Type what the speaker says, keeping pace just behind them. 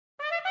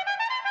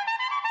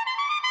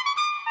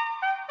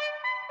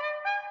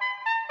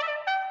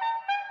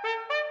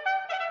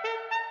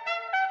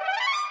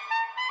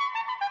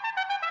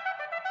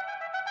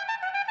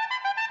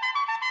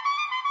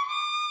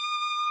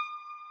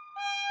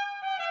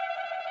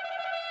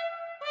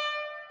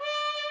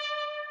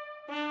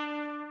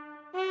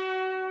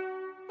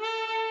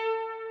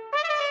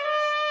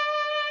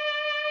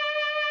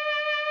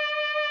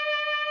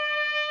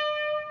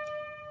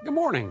Good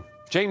morning.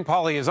 Jane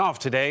Pauley is off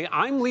today.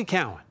 I'm Lee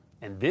Cowan,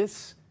 and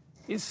this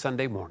is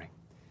Sunday Morning.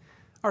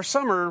 Our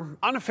summer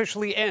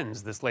unofficially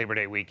ends this Labor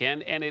Day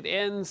weekend, and it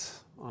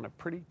ends on a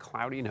pretty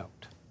cloudy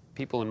note.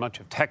 People in much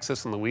of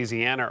Texas and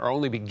Louisiana are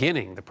only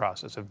beginning the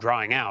process of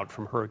drying out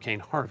from Hurricane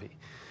Harvey.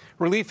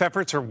 Relief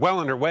efforts are well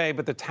underway,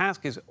 but the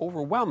task is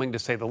overwhelming to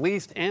say the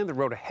least, and the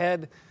road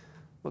ahead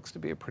looks to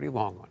be a pretty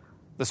long one.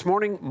 This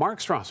morning, Mark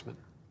Strassman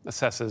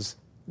assesses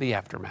the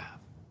aftermath.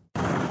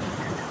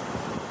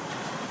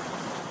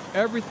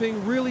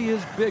 Everything really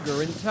is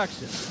bigger in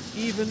Texas,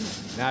 even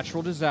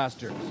natural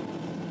disasters.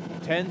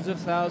 Tens of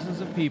thousands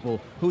of people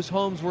whose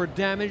homes were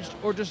damaged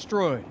or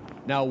destroyed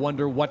now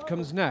wonder what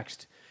comes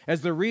next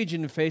as the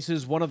region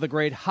faces one of the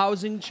great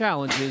housing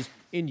challenges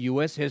in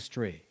U.S.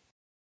 history.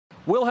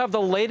 We'll have the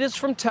latest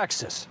from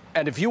Texas,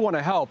 and if you want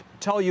to help,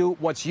 tell you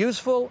what's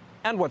useful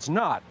and what's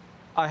not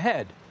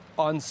ahead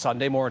on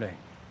Sunday Morning.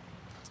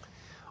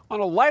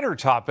 On a lighter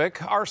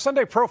topic, our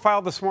Sunday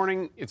profile this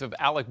morning is of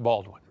Alec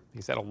Baldwin.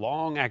 He's had a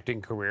long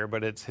acting career,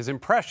 but it's his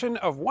impression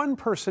of one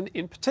person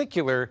in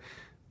particular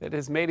that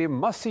has made him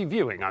must-see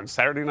viewing on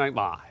Saturday Night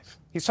Live.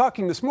 He's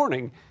talking this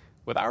morning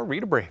with our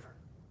Rita Braver.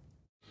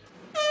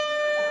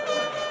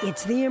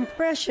 It's the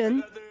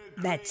impression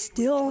that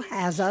still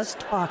has us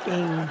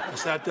talking. I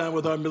sat down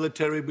with our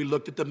military, we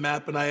looked at the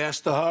map, and I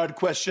asked the hard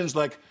questions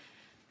like,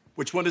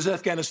 which one is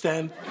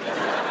Afghanistan?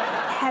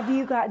 Have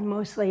you gotten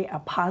mostly a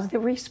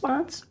positive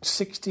response?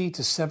 60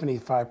 to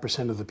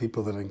 75% of the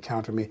people that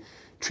encounter me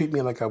treat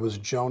me like I was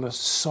Jonas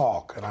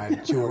Salk and I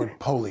had cured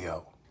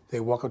polio. They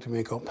walk up to me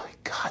and go, "My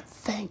God,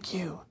 thank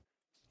you."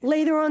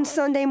 Later on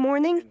Sunday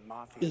morning,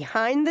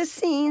 behind the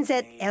scenes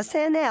at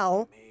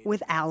SNL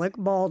with Alec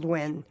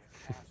Baldwin.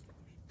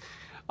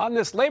 On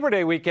this Labor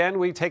Day weekend,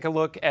 we take a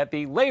look at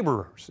the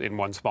laborers in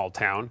one small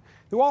town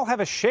who all have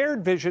a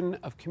shared vision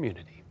of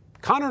community.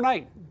 Connor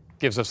Knight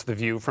gives us the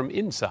view from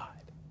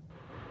inside.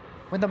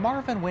 When the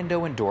Marvin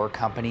Window and Door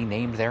Company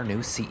named their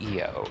new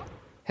CEO,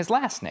 his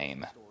last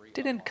name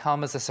didn't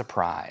come as a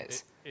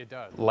surprise. It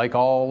does. Like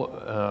all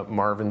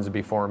Marvins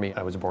before me,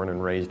 I was born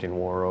and raised in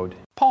War Road.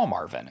 Paul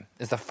Marvin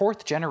is the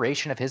fourth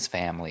generation of his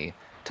family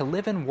to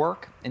live and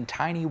work in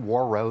tiny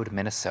War Road,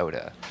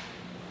 Minnesota,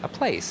 a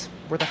place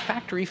where the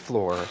factory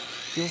floor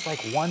feels like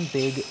one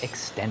big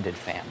extended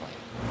family.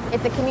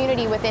 It's a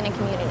community within a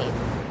community.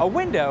 A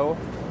window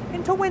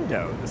into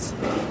windows.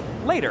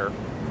 Later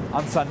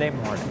on Sunday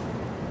Morning.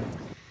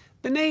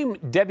 The name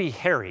Debbie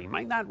Harry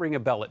might not ring a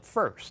bell at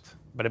first,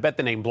 but I bet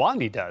the name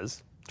Blondie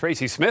does.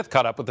 Tracy Smith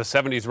caught up with the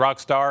 70s rock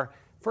star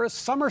for a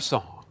summer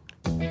song.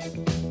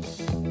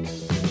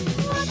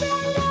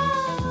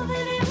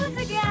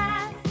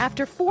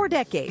 After 4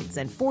 decades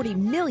and 40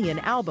 million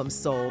albums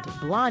sold,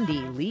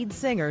 Blondie lead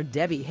singer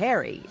Debbie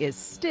Harry is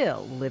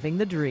still living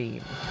the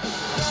dream.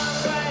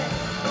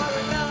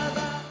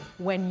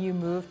 When you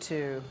moved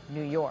to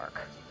New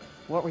York,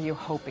 what were you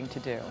hoping to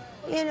do?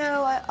 You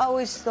know, I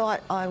always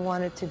thought I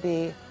wanted to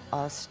be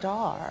a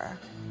star.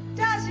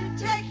 Does it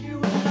take you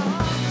a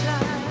long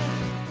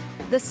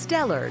time? The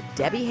stellar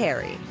Debbie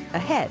Harry,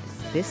 ahead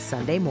this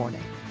Sunday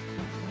morning.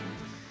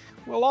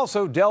 We'll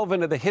also delve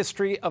into the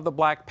history of the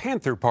Black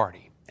Panther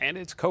Party and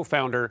its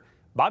co-founder,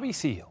 Bobby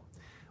Seale.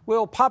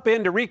 We'll pop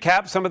in to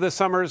recap some of this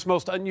summer's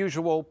most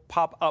unusual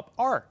pop-up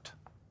art.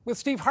 With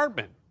Steve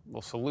Hartman,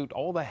 we'll salute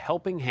all the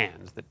helping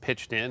hands that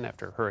pitched in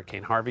after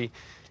Hurricane Harvey,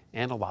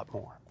 and a lot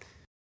more.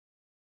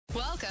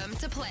 Welcome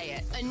to Play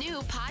It, a new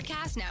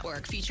podcast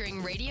network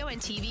featuring radio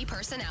and TV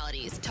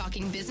personalities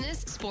talking business,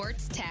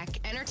 sports, tech,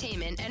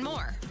 entertainment, and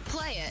more.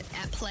 Play it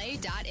at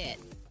play.it.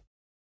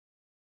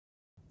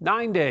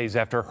 9 days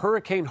after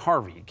Hurricane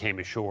Harvey came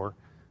ashore,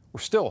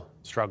 we're still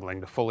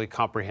struggling to fully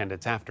comprehend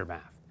its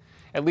aftermath.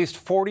 At least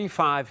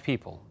 45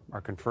 people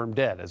are confirmed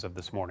dead as of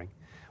this morning,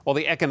 while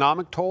the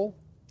economic toll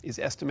is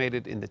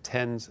estimated in the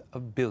tens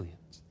of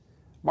billions.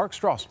 Mark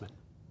Strassman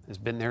has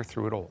been there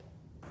through it all.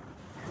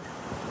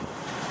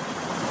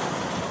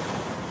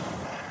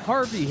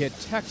 Harvey hit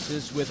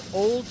Texas with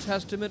Old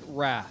Testament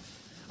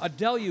wrath, a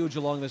deluge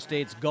along the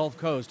state's Gulf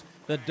Coast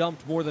that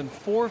dumped more than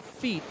 4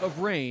 feet of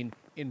rain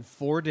in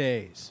 4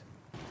 days.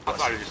 I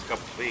thought it was just a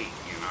couple feet,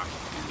 you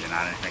know, and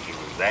I didn't think it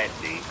was that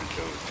deep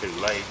until it was too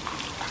late.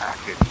 I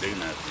couldn't do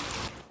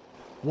nothing.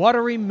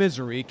 Watery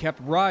misery kept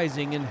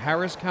rising in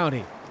Harris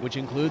County, which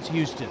includes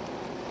Houston.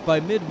 By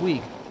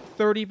midweek,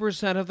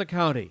 30% of the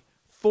county,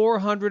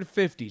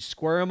 450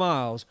 square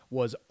miles,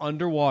 was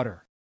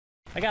underwater.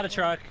 I got a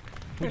truck.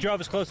 We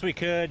drove as close as we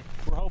could.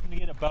 We're hoping to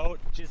get a boat.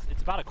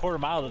 It's about a quarter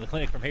mile to the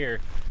clinic from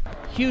here.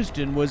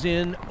 Houston was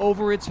in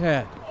over its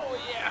head. Oh,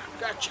 yeah,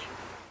 gotcha.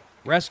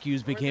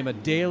 Rescues became a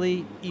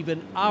daily,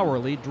 even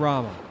hourly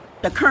drama.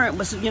 The current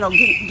was,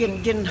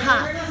 getting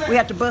hot. We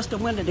had to bust the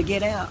window to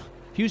get out.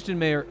 Houston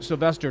Mayor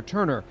Sylvester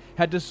Turner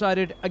had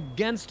decided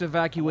against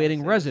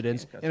evacuating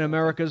residents in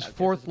America's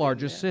 4th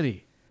largest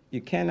city. You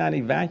cannot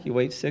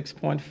evacuate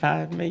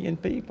 6.5 million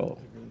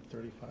people.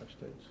 35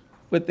 states.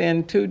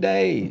 Within 2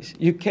 days.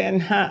 You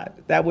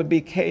cannot. That would be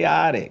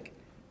chaotic.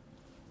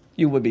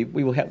 We would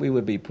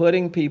be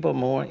putting people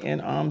more in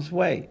harm's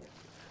way.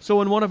 So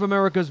in one of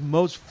America's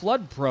most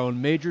flood-prone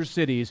major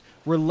cities,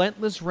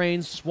 relentless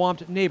rain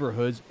swamped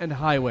neighborhoods and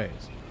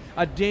highways.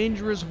 A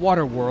dangerous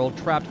water world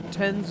trapped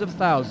tens of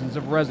thousands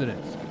of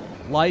residents.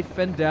 Life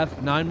and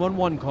death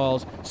 911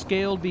 calls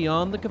scaled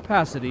beyond the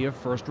capacity of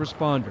first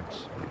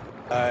responders.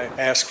 I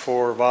ask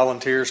for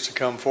volunteers to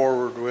come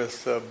forward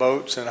with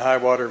boats and high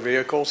water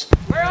vehicles.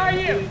 Where are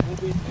you?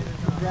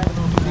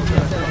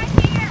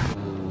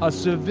 A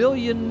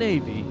civilian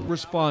Navy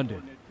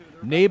responded.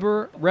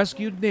 Neighbor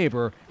rescued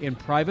neighbor in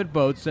private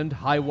boats and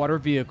high water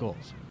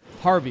vehicles.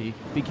 Harvey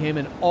became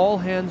an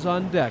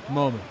all-hands-on-deck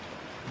moment.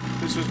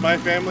 This was my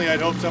family. I'd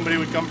hoped somebody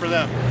would come for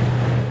them.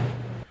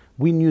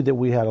 We knew that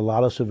we had a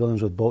lot of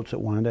civilians with boats that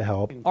wanted to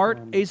help.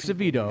 Art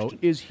Acevedo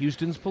is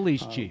Houston's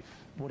police chief.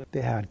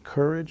 They had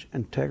courage,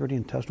 integrity,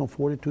 intestinal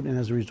fortitude, and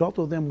as a result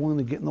of them willing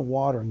to get in the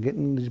water and get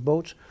in these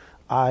boats,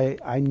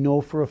 I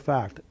know for a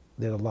fact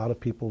that a lot of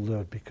people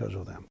lived because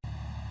of them.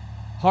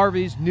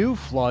 Harvey's new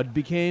flood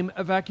became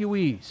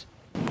evacuees.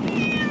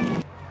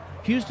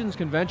 Houston's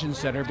Convention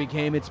Center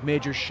became its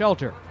major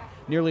shelter.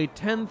 Nearly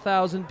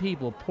 10,000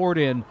 people poured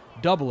in,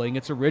 doubling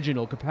its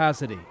original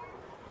capacity.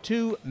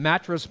 2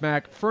 Mattress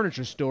Mac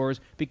furniture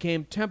stores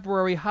became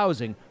temporary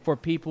housing for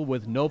people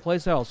with no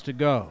place else to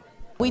go.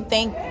 We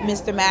thank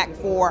Mr. Mack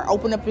for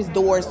opening up his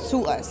doors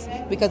to us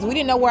because we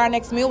didn't know where our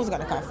next meal was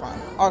going to come from,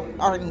 or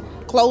our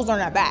clothes on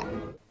our back.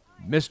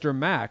 Mr.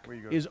 Mack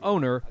is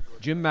owner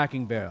Jim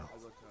Mackingale.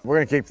 We're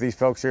going to keep these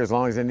folks here as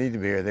long as they need to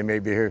be here. They may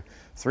be here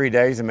 3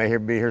 days, they may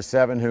be here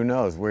 7, who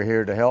knows. We're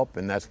here to help,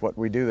 and that's what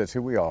we do. That's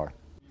who we are.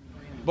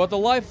 But the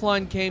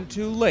lifeline came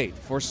too late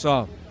for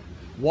some.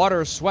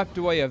 Water swept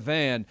away a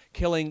van,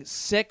 killing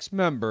 6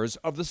 members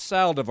of the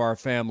Saldivar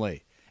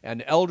family,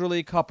 an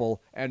elderly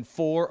couple and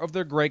 4 of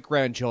their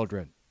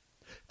great-grandchildren.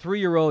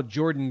 3-year-old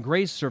Jordan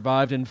Grace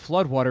survived in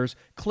floodwaters,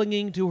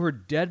 clinging to her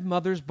dead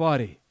mother's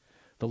body.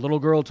 The little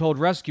girl told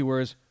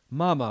rescuers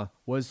Mama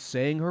was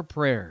saying her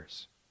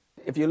prayers.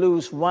 If you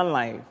lose one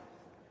life,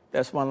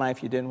 that's one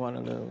life you didn't want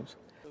to lose.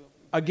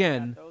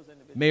 Again,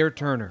 Mayor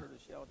Turner.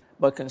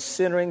 But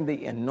considering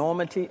the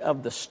enormity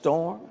of the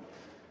storm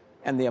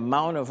and the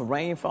amount of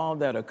rainfall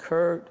that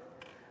occurred,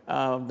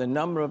 the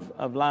number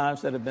of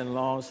lives that have been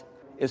lost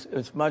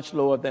is much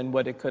lower than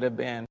what it could have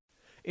been.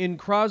 In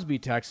Crosby,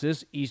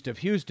 Texas, east of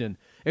Houston,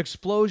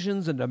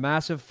 explosions and a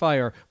massive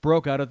fire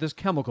broke out at this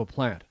chemical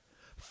plant.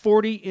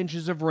 40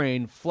 inches of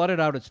rain flooded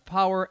out its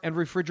power and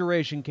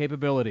refrigeration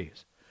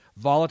capabilities.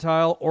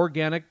 Volatile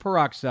organic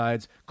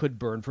peroxides could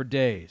burn for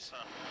days.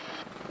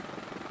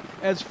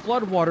 As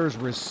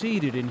floodwaters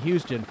receded in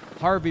Houston,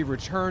 Harvey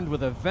returned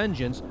with a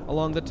vengeance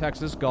along the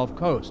Texas Gulf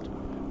Coast.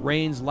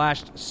 Rains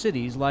lashed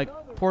cities like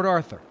Port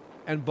Arthur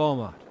and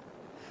Beaumont.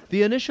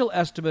 The initial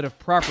estimate of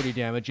property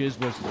damages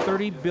was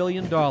 $30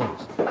 billion,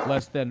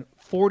 less than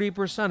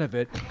 40% of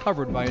it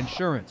covered by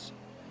insurance.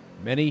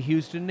 Many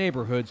Houston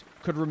neighborhoods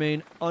could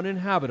remain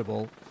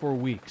uninhabitable for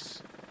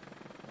weeks.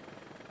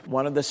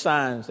 One of the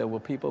signs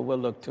that people will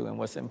look to and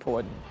what's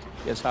important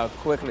is how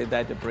quickly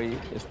that debris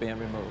is being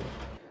removed.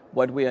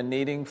 What we are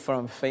needing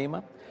from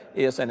FEMA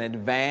is an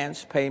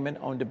advance payment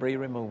on debris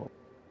removal.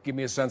 Give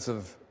me a sense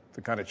of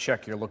the kind of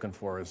check you're looking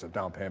for as a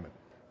down payment.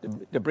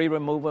 The debris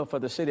removal for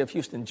the city of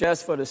Houston,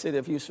 just for the city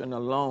of Houston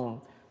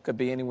alone, could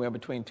be anywhere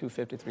between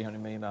 $250 to $300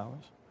 million.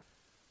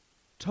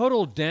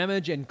 Total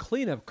damage and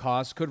cleanup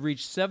costs could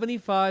reach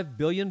 $75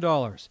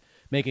 billion,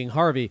 making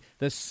Harvey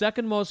the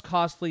second most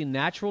costly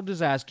natural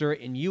disaster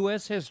in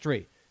U.S.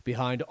 history,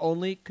 behind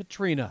only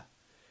Katrina.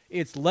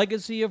 Its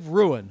legacy of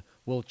ruin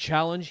will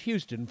challenge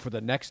Houston for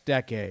the next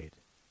decade.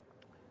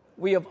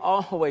 We have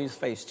always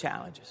faced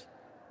challenges.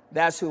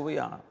 That's who we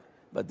are.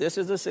 But this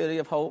is a city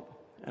of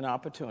hope and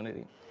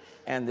opportunity.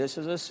 And this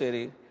is a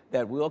city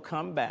that will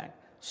come back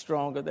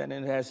stronger than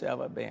it has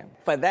ever been.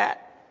 For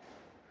that,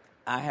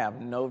 I have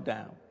no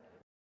doubt.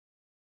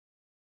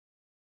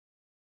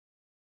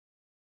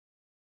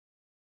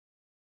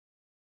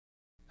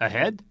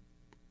 Ahead,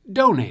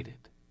 donate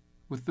it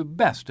with the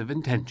best of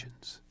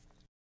intentions.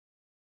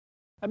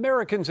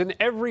 Americans in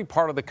every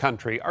part of the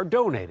country are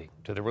donating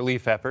to the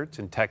relief efforts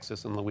in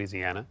Texas and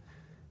Louisiana.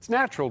 It's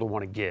natural to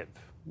want to give,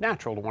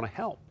 natural to want to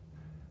help.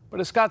 But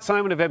as Scott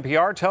Simon of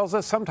NPR tells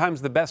us,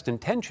 sometimes the best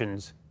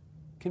intentions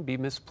can be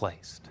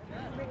misplaced.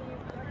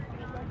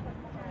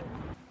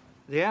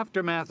 The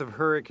aftermath of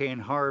Hurricane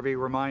Harvey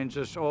reminds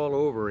us all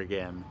over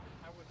again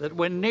that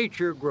when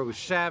nature grows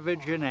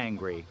savage and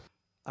angry,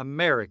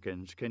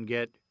 Americans can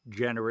get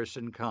generous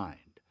and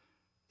kind.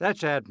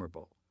 That's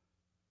admirable.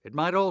 It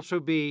might also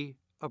be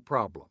a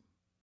problem.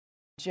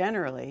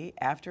 Generally,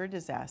 after a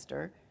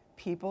disaster,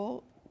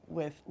 people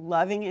with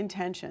loving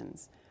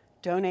intentions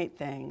donate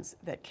things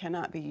that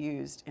cannot be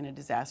used in a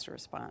disaster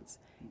response,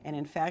 and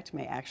in fact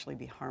may actually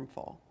be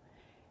harmful.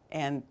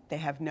 And they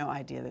have no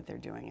idea that they're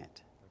doing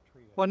it.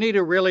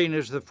 Juanita Rilling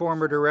is the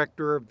former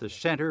director of the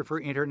Center for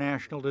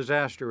International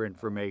Disaster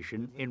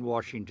Information in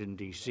Washington,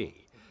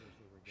 D.C.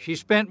 She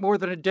spent more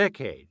than a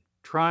decade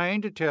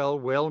trying to tell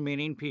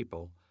well-meaning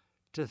people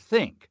to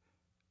think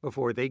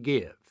before they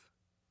give.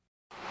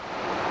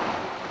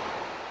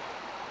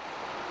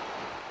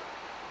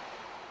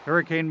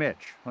 Hurricane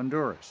Mitch,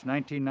 Honduras,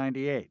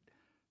 1998.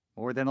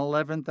 More than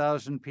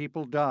 11,000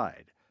 people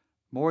died.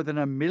 More than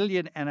 1.5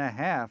 million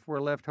were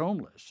left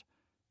homeless.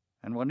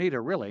 And Juanita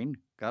Rilling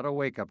got a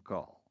wake-up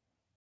call.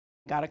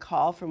 Got a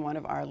call from one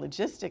of our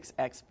logistics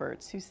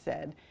experts who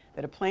said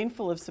that a plane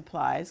full of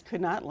supplies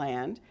could not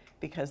land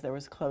because there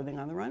was clothing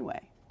on the runway.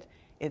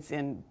 It's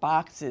in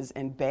boxes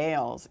and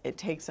bales. It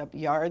takes up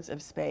yards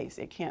of space.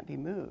 It can't be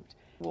moved.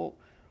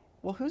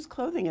 Well, whose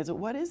clothing is it?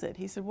 What is it?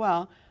 He said,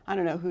 well, I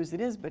don't know whose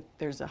it is, but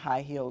there's a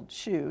high-heeled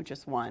shoe,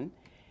 just one,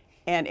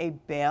 and a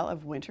bale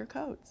of winter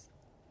coats.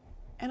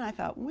 And I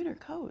thought, winter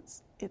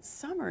coats? It's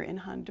summer in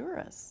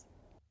Honduras.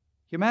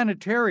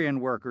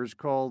 Humanitarian workers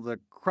call the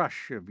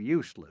crush of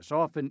useless,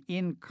 often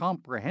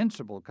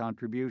incomprehensible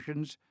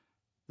contributions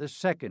the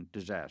second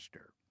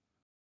disaster.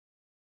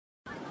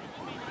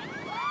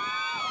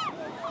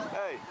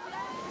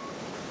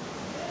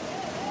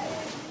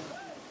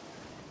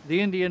 The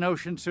Indian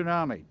Ocean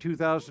tsunami,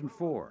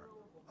 2004.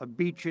 A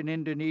beach in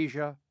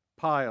Indonesia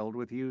piled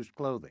with used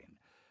clothing.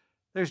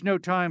 There's no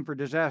time for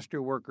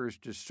disaster workers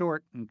to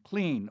sort and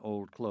clean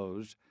old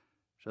clothes,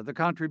 so the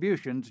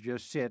contributions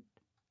just sit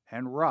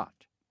and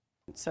rot.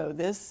 So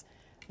this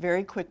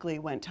very quickly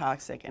went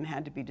toxic and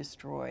had to be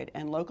destroyed,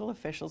 and local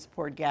officials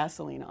poured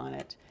gasoline on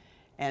it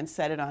and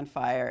set it on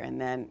fire, and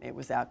then it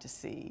was out to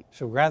sea.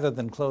 So rather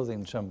than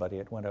clothing somebody,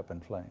 it went up in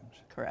flames.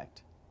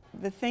 Correct.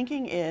 The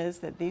thinking is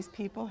that these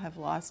people have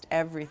lost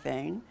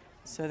everything,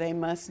 so they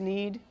must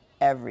need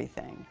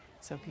everything.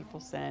 So people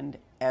send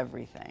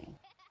everything.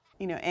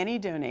 You know, any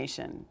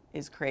donation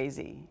is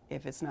crazy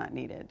if it's not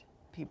needed.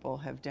 People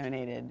have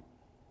donated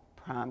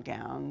prom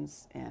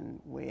gowns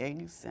and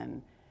wigs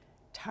and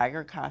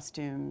tiger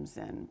costumes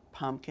and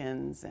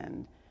pumpkins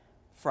and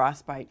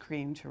frostbite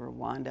cream to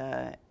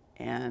Rwanda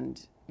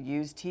and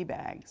used tea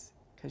bags,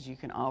 because you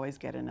can always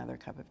get another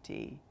cup of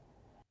tea.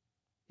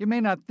 You may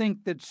not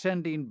think that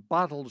sending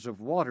bottles of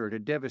water to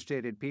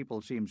devastated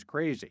people seems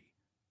crazy,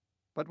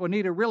 but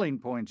Juanita Rilling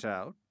points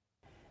out,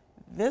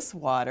 this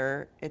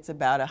water, it's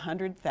about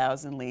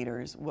 100,000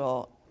 liters,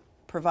 will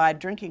provide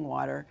drinking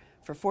water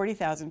for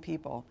 40,000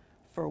 people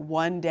for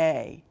one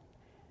day.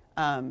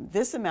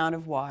 This amount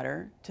of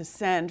water to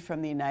send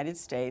from the United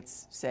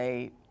States,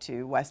 say,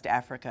 to West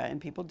Africa,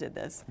 and people did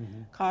this,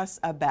 costs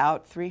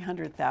about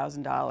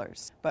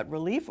 $300,000. But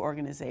relief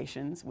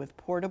organizations with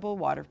portable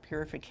water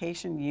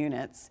purification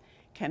units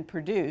can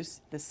produce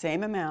the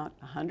same amount,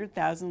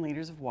 100,000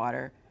 liters of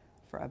water,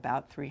 for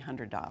about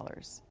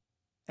 $300.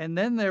 And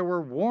then there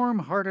were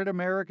warm-hearted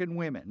American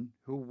women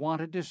who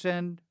wanted to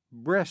send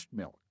breast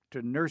milk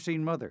to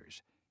nursing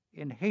mothers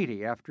in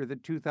Haiti after the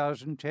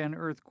 2010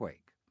 earthquake.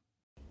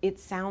 It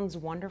sounds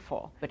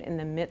wonderful, but in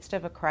the midst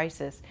of a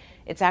crisis,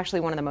 it's actually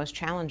one of the most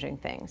challenging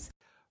things.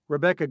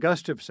 Rebecca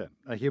Gustafson,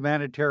 a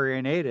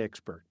humanitarian aid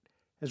expert,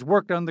 has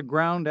worked on the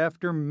ground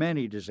after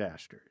many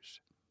disasters.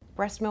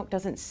 Breast milk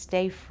doesn't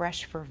stay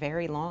fresh for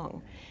very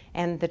long,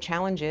 and the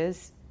challenge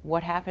is,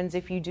 what happens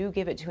if you do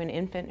give it to an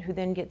infant who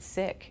then gets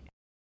sick?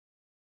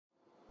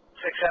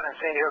 67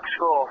 Sandy Hook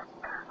School.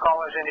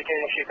 Callers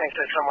indicating she thinks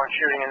there's someone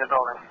shooting in the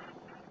building.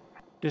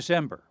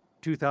 December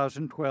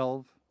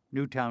 2012,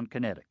 Newtown,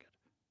 Connecticut.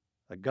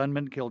 A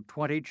gunman killed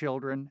 20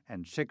 children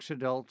and 6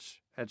 adults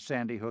at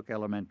Sandy Hook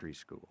Elementary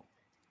School.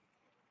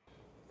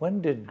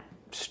 When did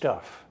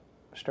stuff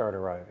start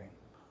arriving?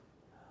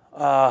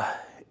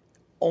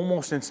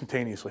 Almost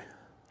instantaneously.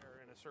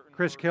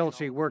 Chris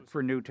Kelsey worked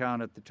for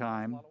Newtown at the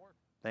time.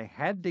 They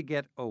had to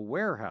get a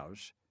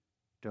warehouse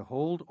to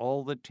hold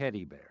all the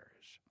teddy bears.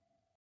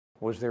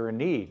 Was there a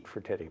need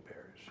for teddy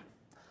bears?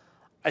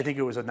 I think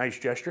it was a nice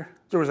gesture.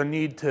 There was a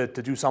need to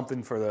do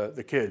something for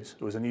the kids.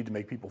 There was a need to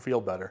make people feel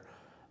better.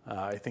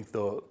 I think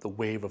the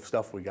wave of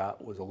stuff we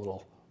got was a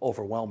little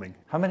overwhelming.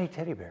 How many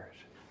teddy bears?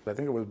 I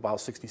think it was about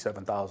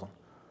 67,000.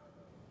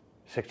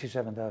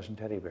 67,000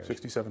 teddy bears?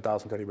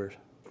 67,000 teddy bears.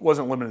 It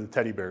wasn't limited to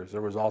teddy bears.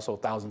 There was also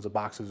thousands of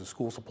boxes of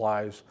school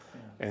supplies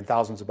and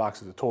thousands of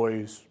boxes of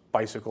toys,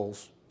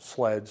 bicycles,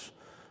 sleds,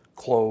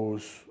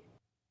 clothes.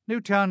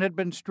 Newtown had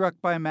been struck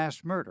by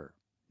mass murder,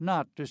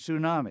 not a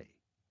tsunami.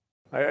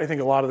 I think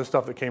a lot of the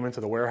stuff that came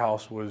into the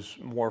warehouse was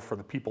more for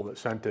the people that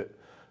sent it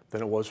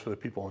than it was for the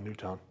people in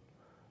Newtown.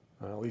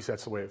 At least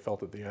that's the way it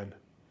felt at the end.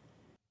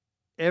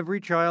 Every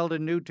child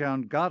in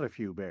Newtown got a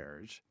few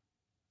bears.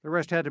 The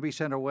rest had to be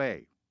sent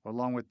away,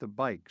 along with the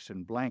bikes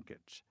and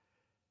blankets.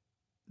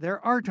 There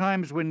are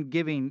times when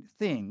giving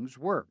things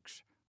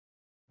works.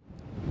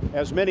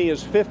 As many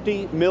as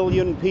 50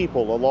 million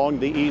people along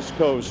the East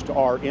Coast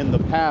are in the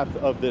path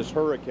of this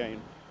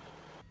hurricane.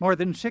 More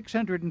than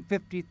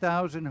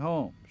 650,000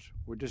 homes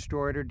were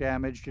destroyed or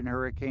damaged in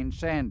Hurricane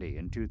Sandy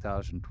in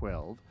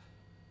 2012.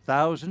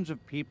 Thousands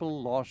of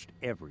people lost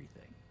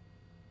everything.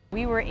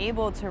 We were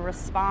able to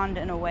respond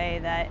in a way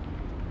that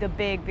the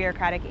big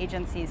bureaucratic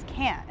agencies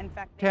can't. In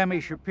fact,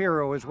 Tammy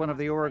Shapiro is one of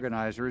the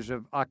organizers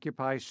of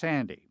Occupy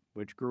Sandy,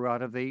 which grew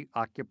out of the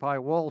Occupy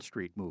Wall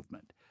Street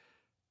movement.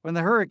 When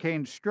the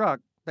hurricane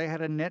struck, they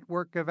had a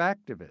network of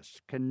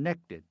activists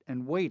connected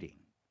and waiting.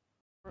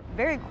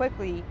 very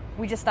quickly,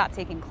 we just stopped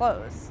taking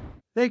clothes.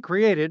 They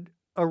created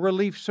a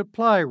relief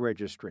supply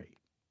registry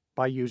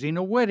by using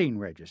a wedding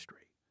registry.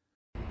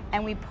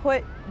 And we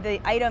put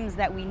the items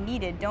that we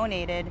needed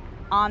donated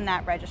on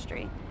that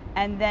registry.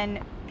 And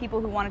then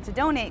people who wanted to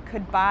donate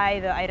could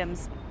buy the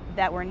items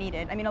that were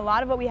needed. I mean, a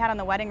lot of what we had on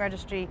the wedding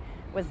registry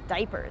was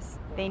diapers.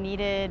 They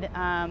needed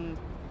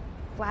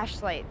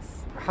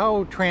flashlights.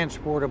 How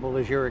transportable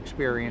is your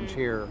experience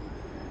here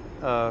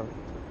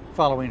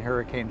following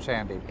Hurricane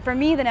Sandy? For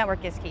me, the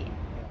network is key.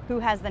 Who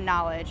has the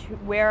knowledge?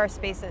 Where are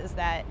spaces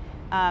that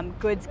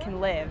goods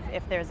can live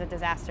if there's a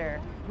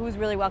disaster? Who's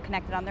really well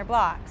connected on their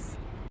blocks?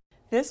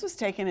 This was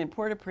taken in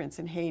Port-au-Prince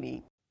in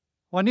Haiti.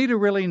 Juanita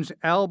Rilling's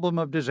album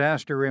of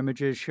disaster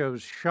images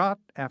shows shot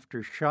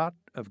after shot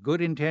of good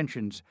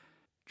intentions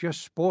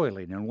just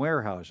spoiling in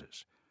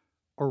warehouses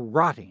or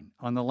rotting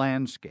on the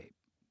landscape.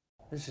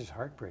 This is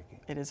heartbreaking.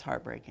 It is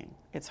heartbreaking.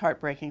 It's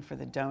heartbreaking for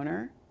the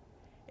donor,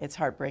 it's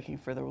heartbreaking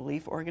for the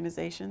relief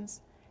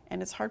organizations,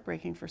 and it's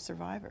heartbreaking for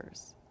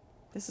survivors.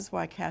 This is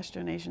why cash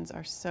donations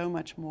are so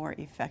much more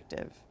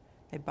effective.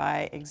 They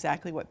buy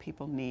exactly what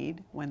people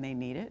need when they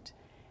need it.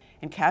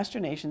 And cash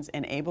donations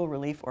enable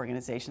relief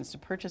organizations to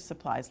purchase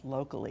supplies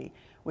locally,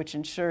 which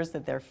ensures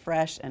that they're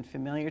fresh and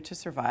familiar to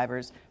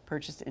survivors,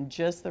 purchased in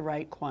just the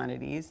right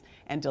quantities,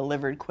 and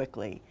delivered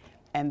quickly.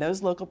 And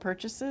those local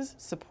purchases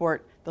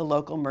support the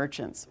local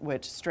merchants,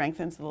 which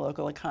strengthens the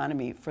local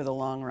economy for the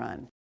long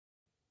run.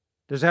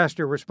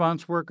 Disaster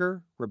response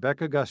worker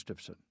Rebecca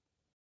Gustafson.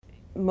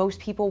 Most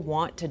people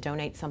want to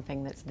donate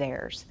something that's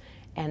theirs.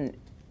 And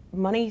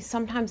money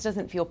sometimes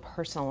doesn't feel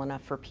personal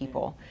enough for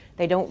people.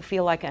 They don't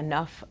feel like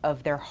enough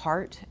of their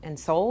heart and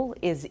soul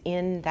is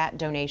in that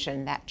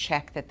donation, that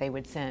check that they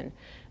would send.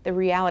 The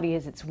reality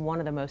is it's one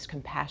of the most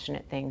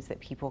compassionate things that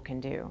people can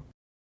do.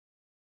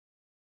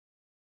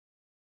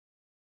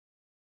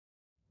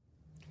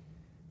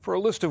 For a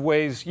list of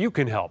ways you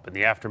can help in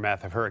the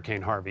aftermath of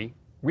Hurricane Harvey,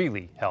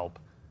 really help,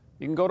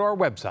 you can go to our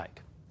website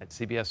at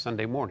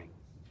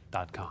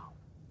cbssundaymorning.com.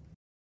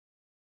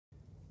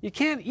 You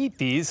can't eat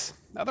these,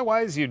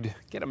 otherwise you'd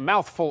get a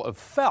mouthful of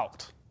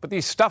felt. But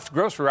these stuffed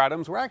grocery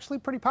items were actually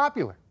pretty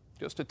popular.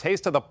 Just a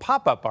taste of the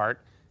pop-up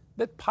art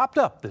that popped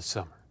up this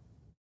summer.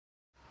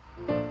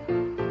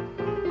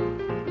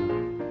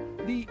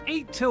 The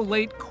 8 Till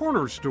Late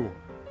Corner Store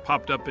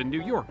popped up in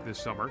New York this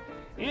summer,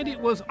 and it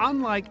was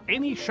unlike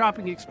any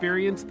shopping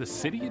experience the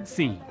city had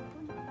seen.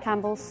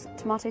 Campbell's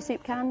tomato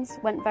soup cans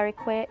went very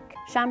quick.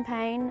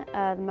 Champagne,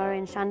 the Murray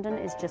and Shandon,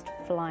 is just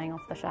flying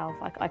off the shelf.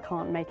 I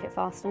can't make it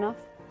fast enough.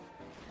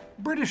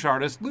 British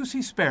artist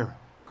Lucy Sparrow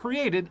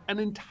created an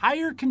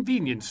entire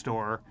convenience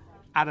store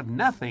out of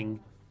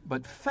nothing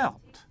but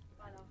felt.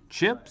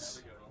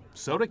 Chips,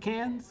 soda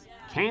cans,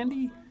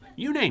 candy,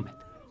 you name it.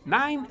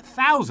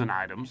 9,000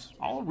 items,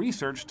 all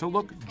researched to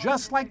look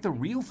just like the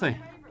real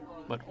thing,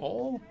 but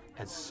all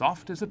as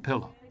soft as a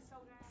pillow.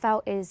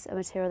 Felt is a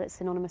material that's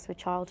synonymous with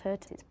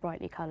childhood. It's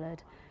brightly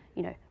coloured.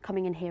 You know,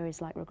 coming in here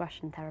is like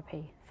regression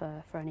therapy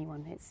for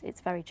anyone.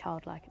 It's very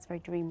childlike, it's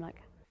very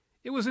dreamlike.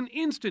 It was an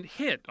instant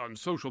hit on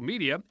social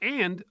media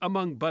and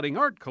among budding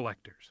art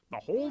collectors. The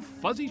whole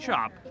fuzzy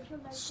shop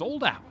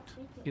sold out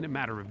in a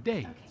matter of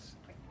days.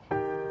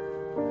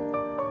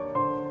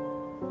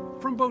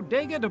 From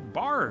bodega to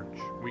barge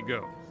we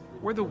go,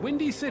 where the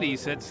Windy City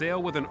set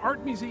sail with an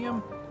art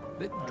museum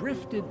that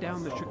drifted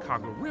down the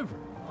Chicago River.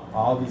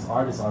 All these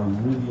artists are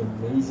really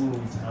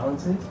amazingly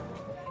talented.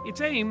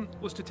 Its aim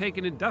was to take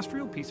an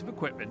industrial piece of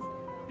equipment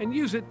and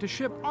use it to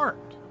ship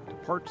art to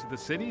parts of the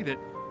city that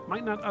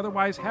might not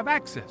otherwise have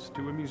access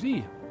to a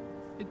museum.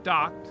 It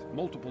docked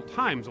multiple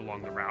times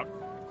along the route,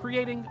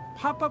 creating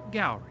pop-up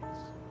galleries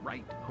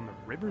right on the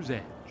river's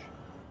edge.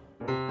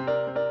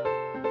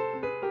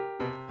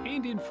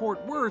 And in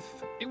Fort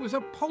Worth, it was a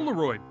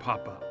Polaroid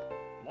pop-up.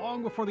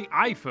 Long before the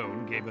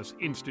iPhone gave us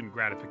instant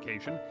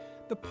gratification,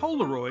 the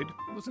Polaroid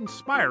was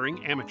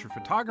inspiring amateur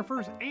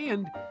photographers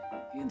and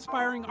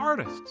inspiring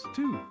artists,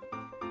 too.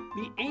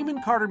 The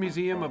Amon Carter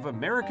Museum of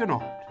American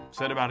Art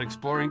set about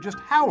exploring just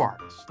how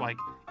artists like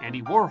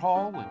Andy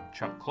Warhol and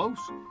Chuck Close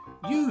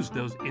used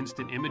those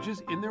instant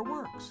images in their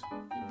works,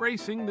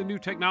 embracing the new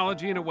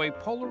technology in a way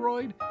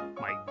Polaroid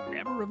might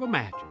never have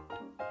imagined.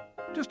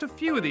 Just a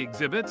few of the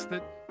exhibits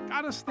that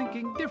got us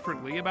thinking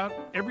differently about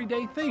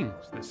everyday things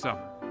this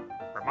summer,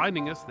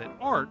 reminding us that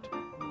art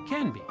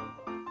can be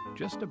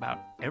just about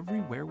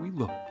everywhere we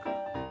look.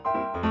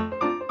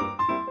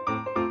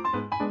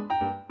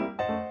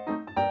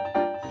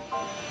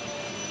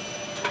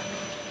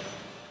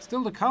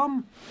 Still to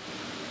come,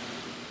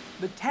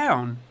 the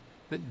town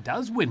that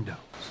does windows.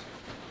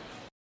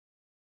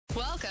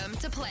 Welcome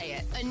to Play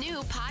It, a new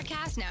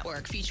podcast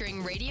network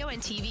featuring radio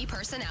and TV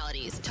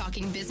personalities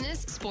talking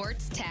business,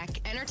 sports, tech,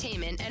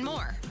 entertainment, and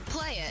more.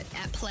 Play it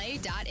at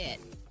play.it.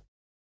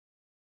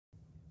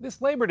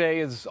 This Labor Day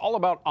is all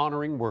about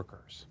honoring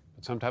workers,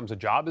 but sometimes a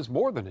job is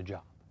more than a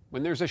job.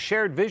 When there's a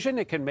shared vision,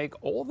 it can make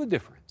all the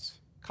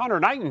difference.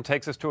 Connor Knighton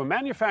takes us to a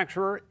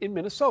manufacturer in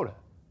Minnesota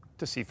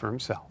to see for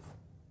himself.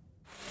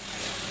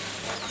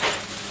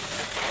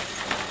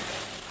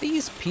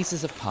 These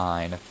pieces of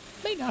pine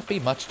may not be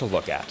much to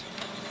look at,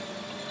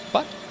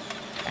 but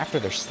after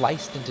they're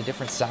sliced into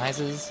different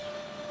sizes,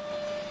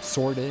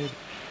 sorted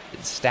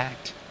and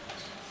stacked,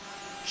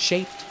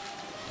 shaped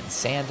and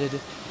sanded,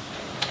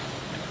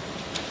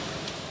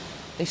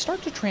 they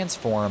start to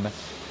transform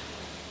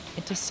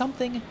into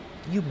something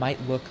you might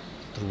look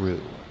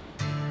through.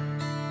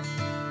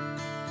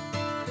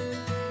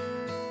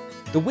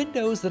 The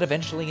windows that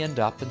eventually end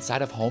up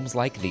inside of homes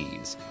like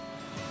these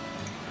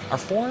are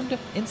formed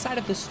inside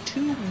of this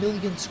 2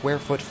 million square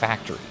foot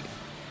factory,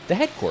 the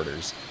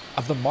headquarters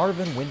of the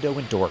Marvin Window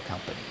and Door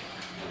Company.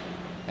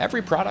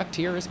 Every product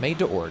here is made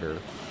to order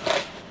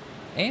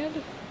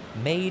and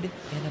made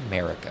in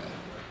America.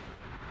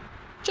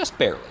 Just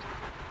barely.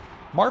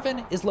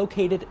 Marvin is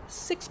located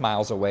 6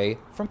 miles away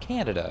from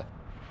Canada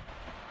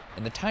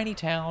in the tiny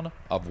town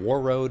of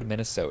Warroad,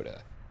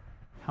 Minnesota.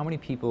 How many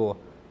people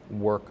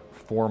work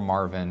for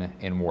Marvin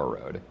in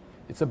Warroad?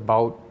 It's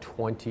about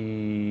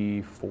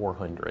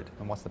 2,400.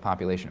 And what's the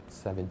population?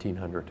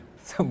 1,700.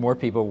 So more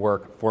people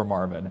work for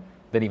Marvin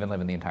than even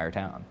live in the entire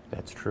town.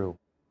 That's true.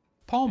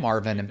 Paul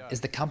Marvin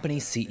is the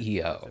company's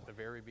CEO.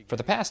 For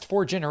the past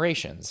 4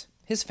 generations,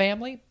 his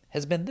family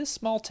has been this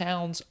small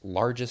town's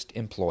largest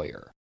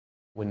employer.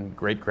 When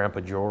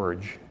great-grandpa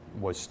George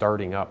was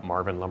starting up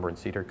Marvin Lumber and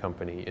Cedar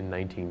Company in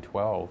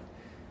 1912,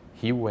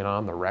 he went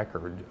on the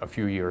record a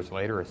few years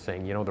later as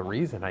saying, you know, the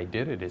reason I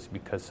did it is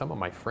because some of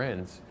my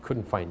friends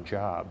couldn't find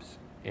jobs,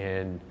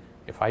 and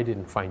if I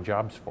didn't find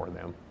jobs for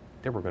them,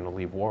 they were going to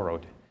leave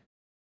Warroad.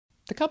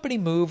 The company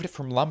moved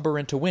from lumber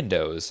into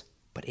windows,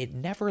 but it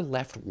never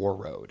left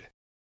Warroad.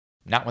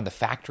 Not when the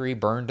factory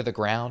burned to the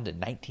ground in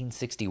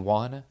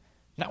 1961,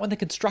 not when the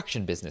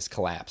construction business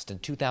collapsed in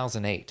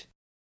 2008.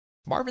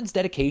 Marvin's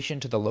dedication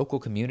to the local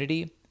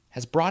community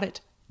has brought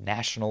it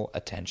national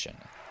attention.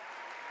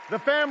 The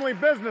family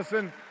business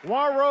in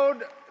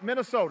Warroad,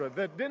 Minnesota,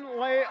 that didn't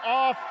lay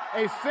off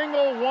a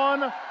single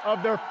one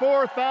of their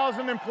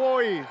 4,000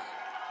 employees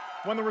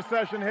when the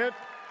recession hit.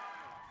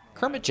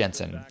 Kermit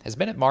Jensen has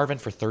been at Marvin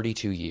for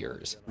 32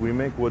 years. We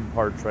make wood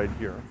parts right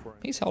here.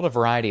 He's held a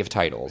variety of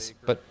titles,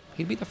 but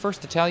he'd be the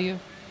first to tell you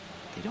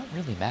they don't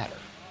really matter.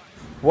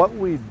 What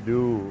we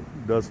do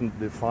doesn't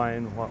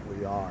define what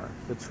we are.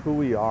 It's who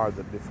we are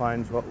that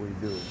defines what we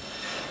do.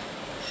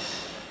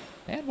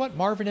 And what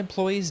Marvin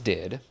employees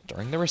did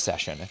during the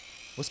recession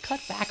was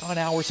cut back on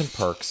hours and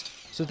perks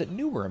so that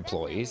newer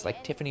employees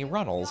like Tiffany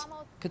Runnels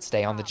could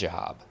stay on the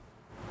job.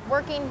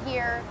 Working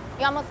here,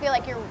 you almost feel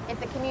like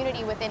it's a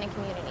community within a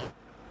community.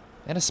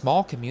 In a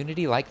small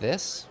community like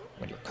this,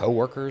 when your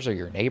coworkers are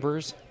your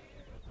neighbors,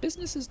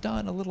 business is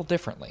done a little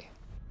differently.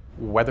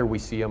 Whether we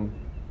see them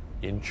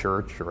in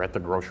church or at the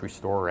grocery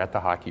store or at the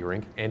hockey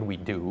rink, and we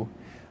do,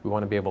 we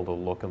want to be able to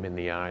look them in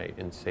the eye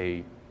and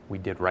say, we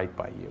did right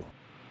by you.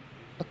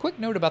 A quick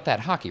note about that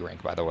hockey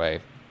rink, by the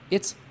way.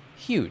 It's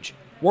huge.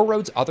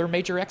 Warroad's other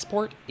major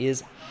export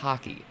is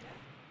hockey.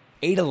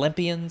 8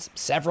 Olympians,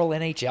 several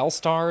NHL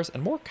stars,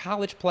 and more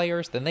college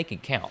players than they can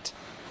count.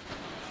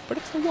 But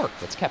it's the work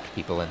that's kept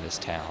people in this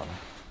town.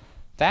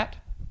 That,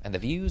 and the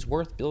views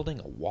worth building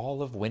a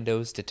wall of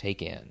windows to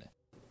take in.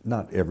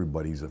 Not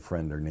everybody's a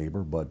friend or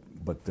neighbor, but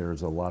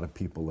there's a lot of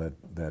people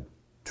that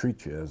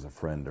treat you as a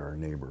friend or a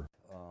neighbor.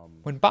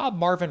 When Bob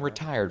Marvin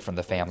retired from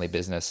the family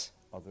business,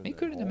 he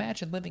couldn't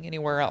imagine living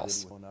anywhere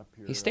else.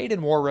 He stayed in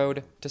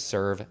Warroad to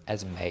serve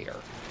as mayor.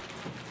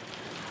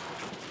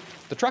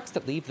 The trucks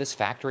that leave this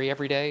factory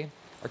every day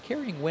are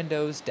carrying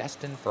windows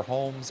destined for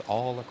homes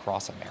all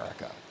across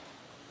America.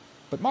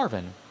 But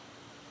Marvin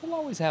will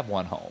always have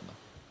one home.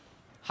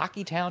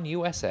 Hockeytown,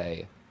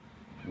 USA,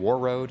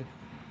 Warroad,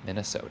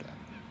 Minnesota.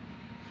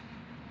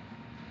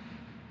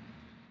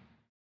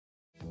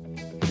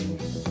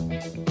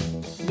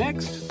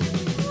 Next,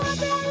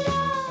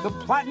 the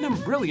platinum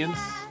brilliance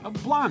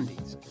of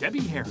Blondie's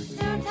Debbie Harry.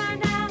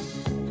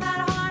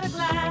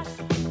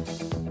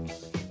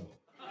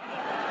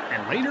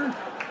 And later,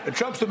 in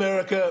Trump's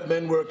America,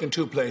 men work in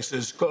 2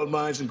 places, coal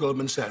mines and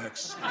Goldman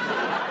Sachs.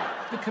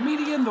 The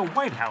comedian the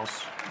White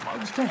House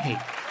loves to hate.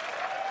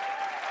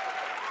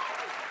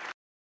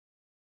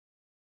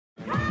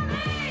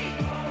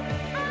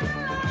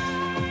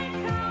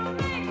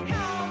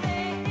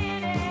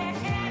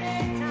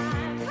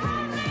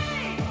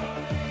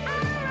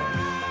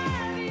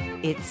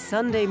 It's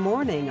Sunday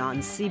morning on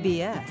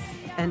CBS,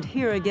 and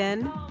here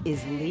again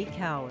is Lee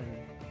Cowan.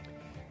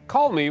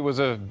 Call Me was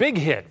a big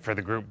hit for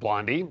the group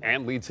Blondie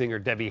and lead singer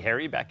Debbie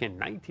Harry back in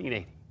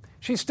 1980.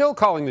 She's still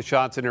calling the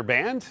shots in her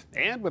band,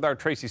 and with our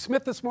Tracy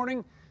Smith this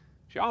morning,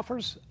 she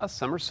offers a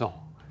summer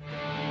song.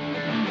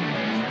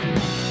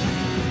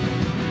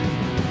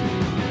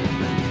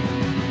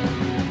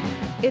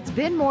 It's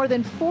been more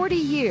than 40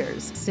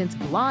 years since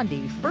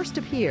Blondie first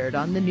appeared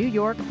on the New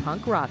York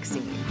punk rock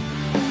scene.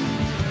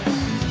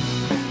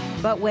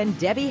 But when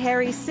Debbie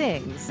Harry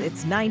sings,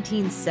 it's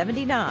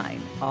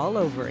 1979 all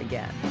over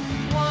again.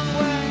 One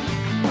way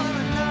or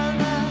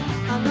another,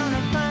 I'm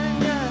gonna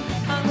find you.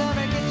 I'm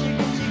gonna get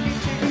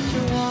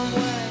you one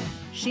way.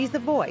 She's the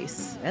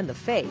voice and the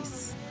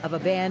face of a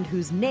band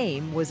whose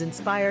name was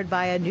inspired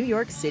by a New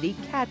York City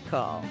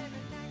catcall.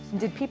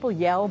 Did people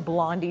yell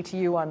Blondie to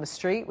you on the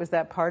street? Was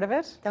that part of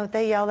it? Don't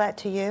they yell that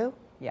to you?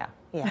 Yeah.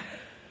 Yeah.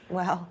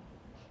 Well,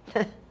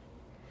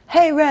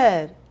 hey,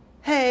 Red.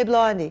 Hey,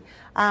 Blondie.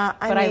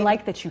 I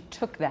like that you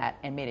took that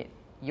and made it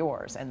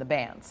yours and the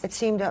band's. It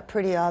seemed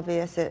pretty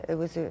obvious. It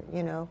was,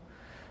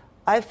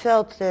 I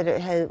felt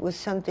that was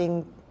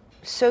something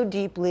so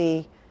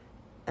deeply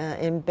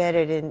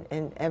embedded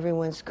in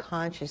everyone's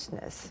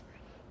consciousness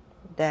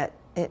that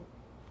it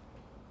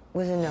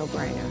was a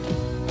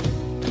no-brainer.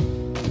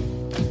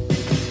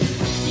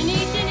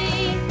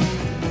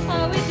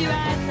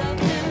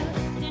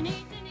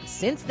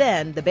 Since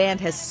then, the band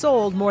has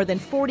sold more than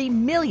 40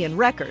 million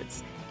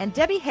records, and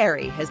Debbie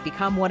Harry has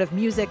become one of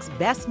music's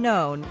best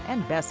known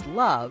and best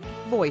loved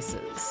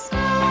voices.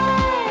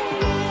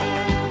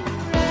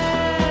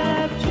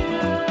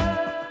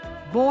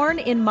 Born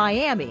in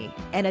Miami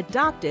and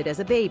adopted as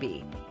a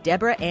baby,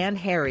 Deborah Ann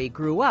Harry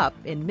grew up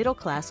in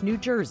middle-class New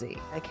Jersey.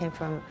 I came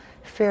from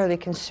a fairly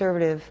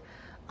conservative,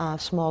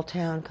 small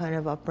town kind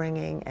of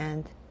upbringing,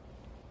 and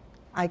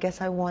I guess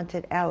I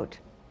wanted out.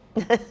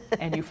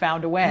 And you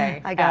found a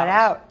way. I got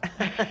out.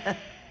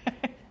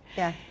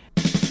 Yeah.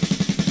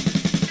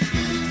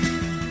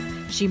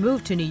 She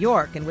moved to New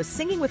York and was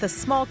singing with a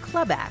small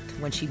club act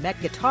when she met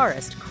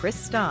guitarist Chris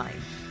Stein,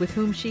 with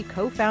whom she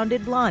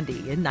co-founded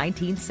Blondie in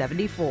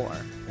 1974.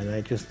 And I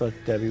just thought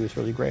Debbie was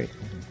really great.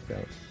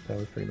 That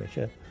was pretty much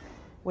it.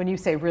 When you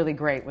say really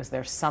great, was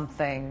there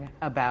something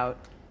about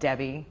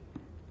Debbie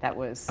that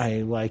was...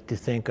 I like to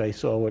think I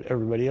saw what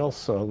everybody else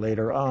saw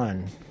later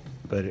on,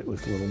 but it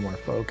was a little more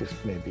focused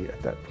maybe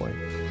at that point.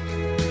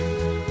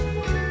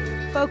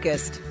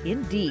 Focused,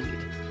 indeed.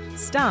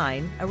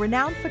 Stein, a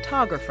renowned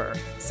photographer,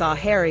 saw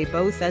Harry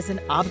both as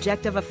an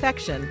object of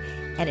affection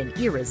and an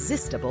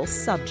irresistible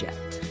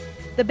subject.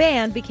 The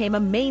band became a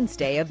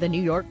mainstay of the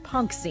New York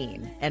punk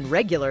scene and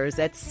regulars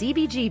at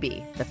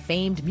CBGB, the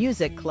famed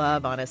music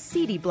club on a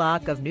seedy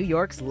block of New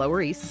York's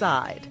Lower East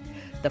Side.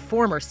 The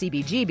former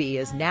CBGB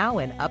is now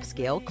an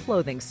upscale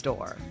clothing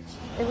store.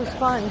 It was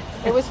fun.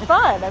 It was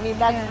fun. I mean,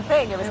 that's the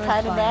thing. It was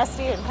kind of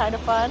nasty and kind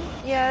of fun.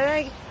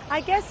 Yeah,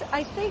 I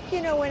think,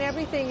 when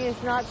everything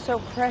is not so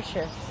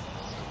precious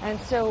and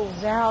so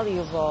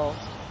valuable,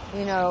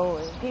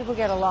 people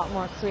get a lot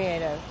more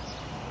creative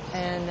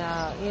and,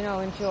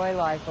 enjoy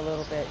life a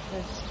little bit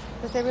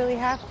because they really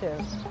have to.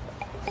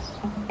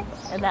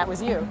 And that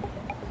was you.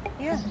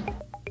 Yeah.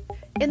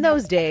 In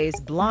those days,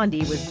 Blondie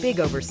was big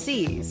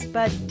overseas,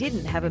 but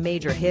didn't have a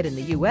major hit in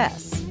the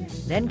U.S.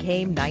 Then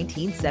came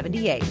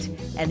 1978,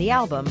 and the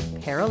album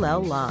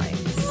Parallel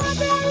Lines.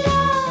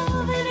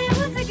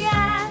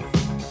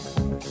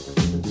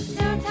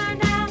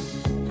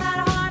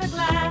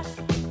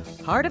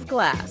 Heart of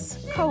Glass,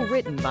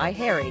 co-written by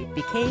Harry,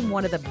 became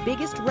one of the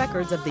biggest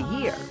records of the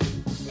year.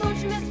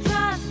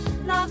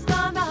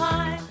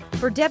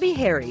 For Debbie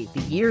Harry,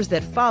 the years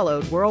that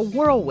followed were a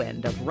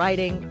whirlwind of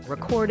writing,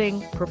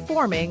 recording,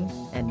 performing,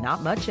 and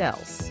not much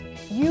else.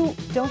 You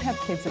don't have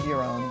kids of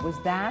your own. Was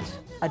that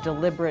a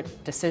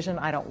deliberate decision,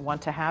 I don't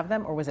want to have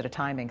them, or was it a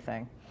timing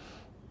thing?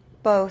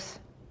 Both.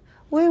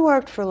 We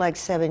worked for like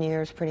 7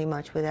 years pretty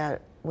much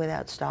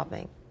without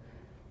stopping.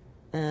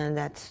 And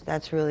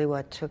that's really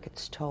what took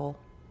its toll.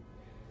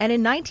 And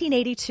in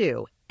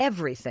 1982,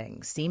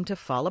 everything seemed to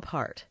fall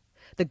apart.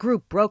 The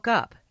group broke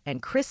up,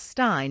 and Chris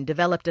Stein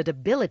developed a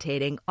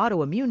debilitating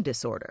autoimmune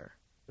disorder.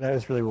 I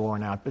was really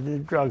worn out, but the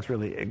drugs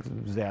really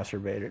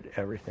exacerbated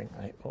everything,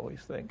 I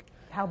always think.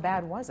 How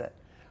bad was it?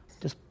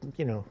 Just,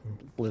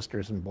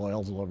 blisters and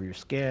boils all over your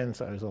skin,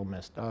 so I was all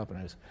messed up, and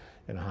I was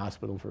in a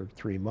hospital for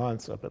 3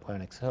 months up at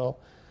Lenox Hill.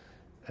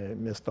 I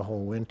missed the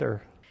whole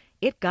winter.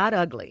 It got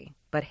ugly,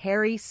 but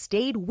Harry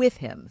stayed with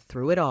him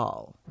through it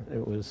all.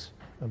 It was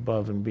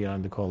above and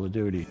beyond the call of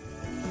duty.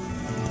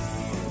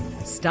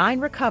 Stein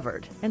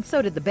recovered, and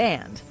so did the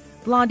band.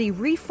 Blondie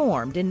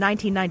reformed in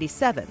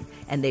 1997,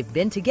 and they've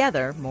been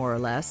together, more or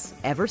less,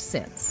 ever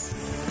since.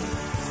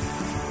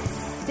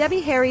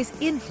 Debbie Harry's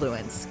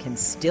influence can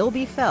still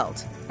be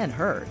felt and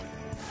heard.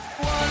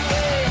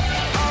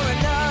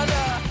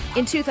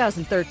 In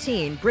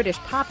 2013, British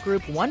pop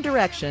group One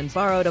Direction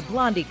borrowed a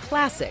Blondie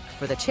classic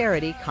for the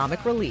charity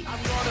Comic Relief.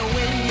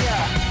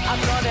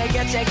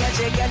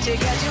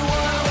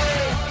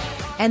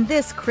 And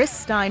this Chris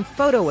Stein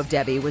photo of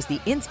Debbie was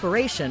the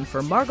inspiration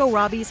for Margot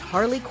Robbie's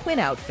Harley Quinn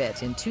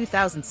outfit in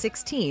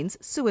 2016's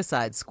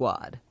Suicide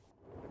Squad.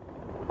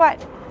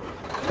 What?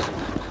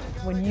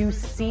 When you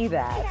see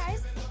that,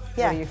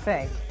 what do you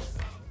think?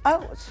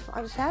 Oh,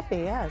 I was happy,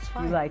 yeah, it's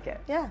fine. You like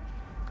it? Yeah.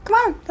 Come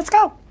on, let's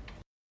go.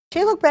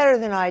 She looked better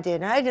than I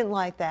did, and I didn't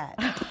like that.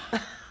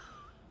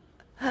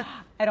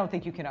 I don't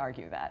think you can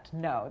argue that.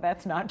 No,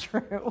 that's not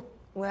true.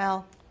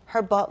 Well,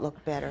 her butt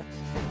looked better.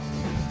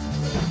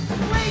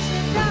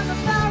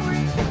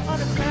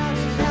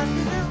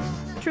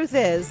 Truth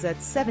is,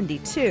 at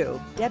 72,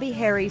 Debbie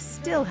Harry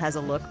still has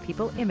a look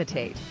people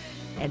imitate,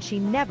 and she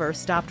never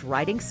stopped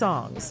writing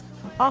songs,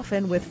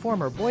 often with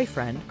former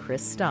boyfriend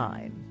Chris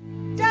Stein.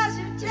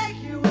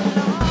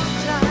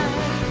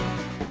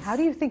 How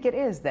do you think it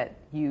is that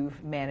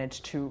you've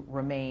managed to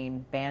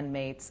remain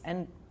bandmates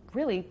and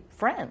really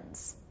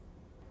friends.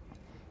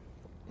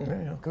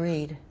 Yeah.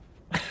 Greed.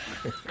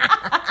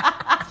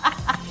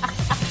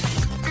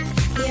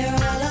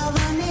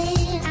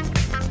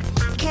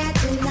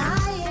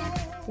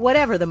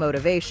 Whatever the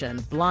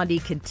motivation, Blondie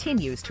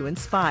continues to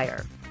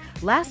inspire.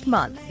 Last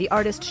month, the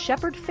artist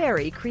Shepard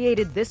Fairey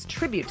created this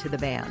tribute to the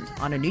band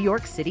on a New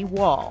York City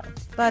wall.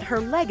 But her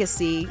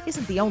legacy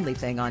isn't the only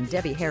thing on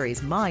Debbie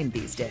Harry's mind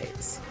these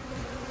days.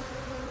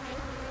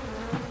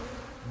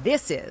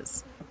 This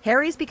is.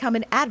 Harry's become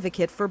an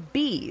advocate for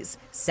bees,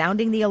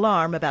 sounding the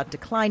alarm about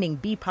declining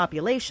bee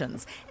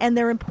populations and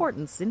their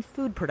importance in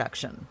food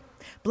production.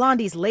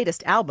 Blondie's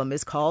latest album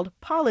is called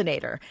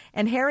Pollinator,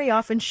 and Harry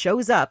often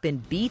shows up in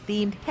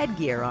bee-themed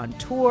headgear on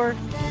tour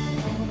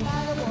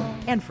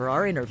and for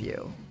our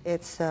interview.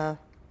 It's a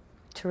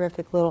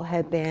terrific little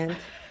headband.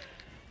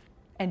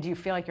 And do you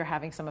feel like you're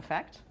having some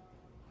effect?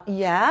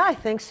 Yeah, I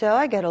think so.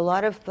 I get a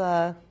lot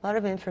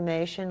of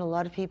information, a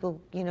lot of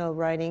people,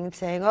 writing and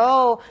saying,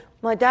 "Oh,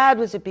 my dad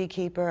was a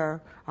beekeeper,"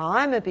 or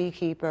 "I'm a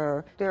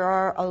beekeeper." There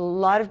are a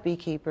lot of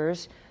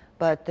beekeepers,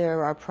 but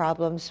there are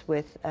problems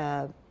with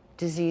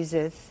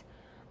diseases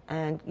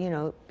and,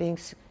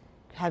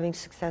 having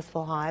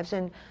successful hives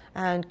and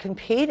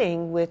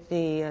competing with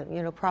the,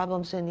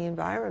 problems in the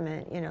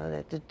environment,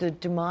 the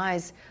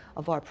demise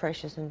of our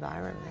precious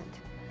environment.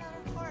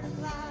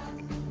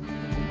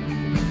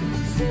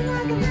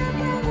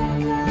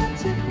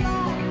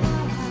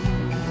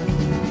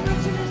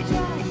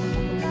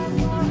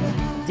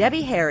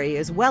 Debbie Harry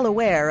is well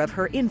aware of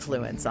her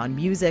influence on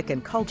music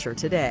and culture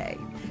today.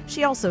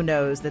 She also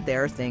knows that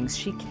there are things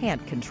she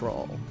can't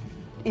control.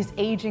 Is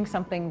aging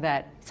something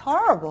that... It's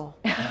horrible.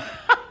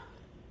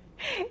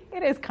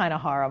 It is kind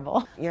of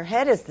horrible. Your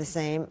head is the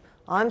same.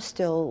 I'm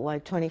still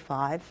like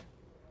 25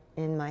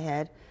 in my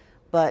head,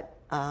 but,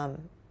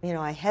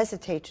 I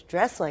hesitate to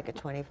dress like a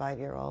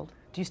 25-year-old.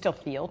 Do you still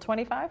feel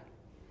 25?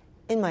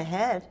 In my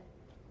head,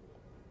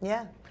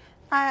 yeah.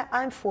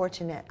 I'm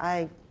fortunate.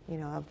 I've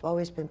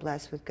always been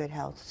blessed with good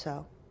health,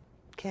 so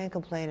can't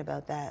complain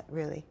about that,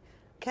 really.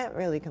 Can't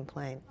really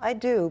complain. I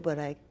do, but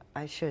I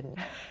shouldn't.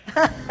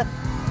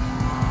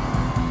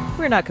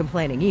 We're not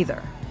complaining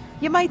either.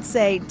 You might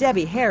say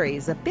Debbie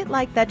Harry's a bit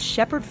like that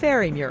Shepard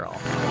Fairey mural.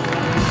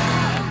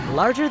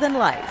 Larger than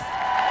life.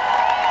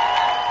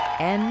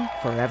 And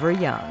forever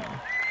young.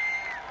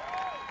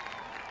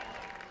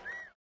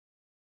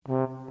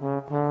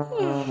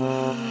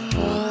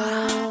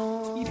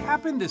 It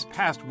happened this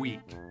past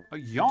week. A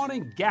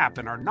yawning gap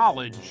in our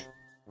knowledge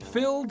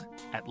filled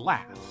at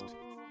last.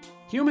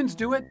 Humans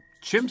do it,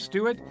 chimps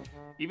do it,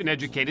 even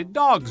educated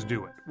dogs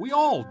do it. We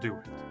all do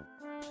it.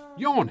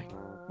 Yawning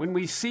when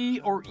we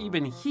see or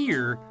even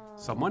hear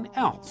someone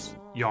else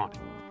yawning.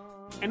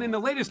 And in the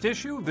latest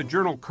issue of the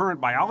journal Current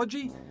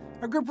Biology,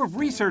 a group of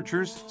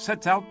researchers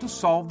sets out to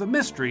solve the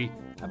mystery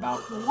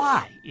about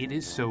why it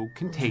is so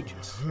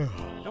contagious.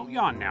 Don't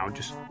yawn now,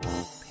 just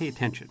pay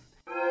attention.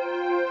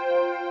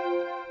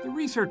 The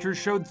researchers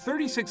showed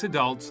 36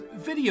 adults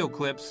video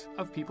clips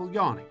of people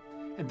yawning,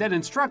 and then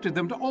instructed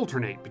them to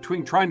alternate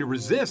between trying to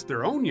resist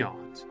their own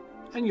yawns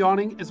and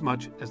yawning as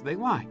much as they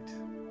liked.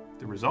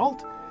 The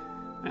result?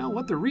 Well,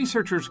 what the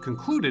researchers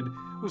concluded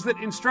was that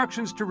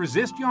instructions to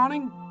resist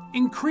yawning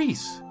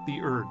increase the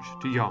urge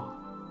to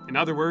yawn. In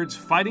other words,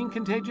 fighting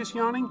contagious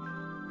yawning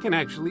can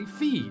actually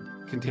feed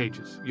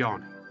contagious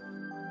yawning.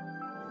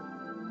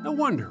 No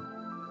wonder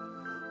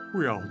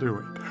we all do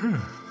it.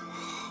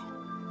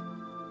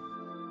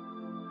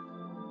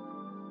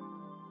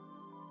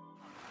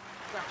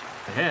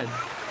 Ahead.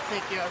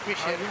 Thank you, I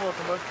appreciate it. You're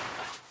welcome, bud.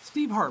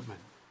 Steve Hartman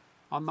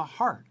on the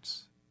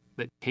hearts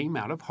that came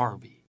out of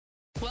Harvey.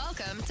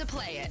 Welcome to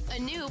Play It, a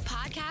new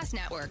podcast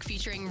network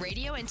featuring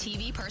radio and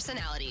TV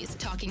personalities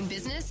talking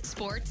business,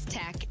 sports,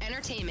 tech,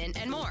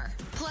 entertainment, and more.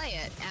 Play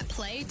it at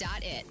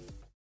play.it.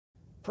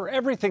 For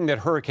everything that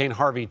Hurricane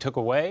Harvey took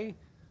away,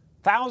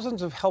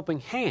 thousands of helping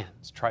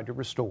hands tried to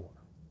restore.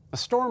 A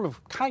storm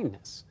of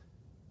kindness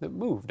that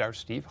moved our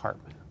Steve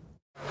Hartman.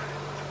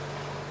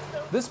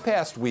 This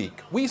past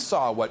week, we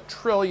saw what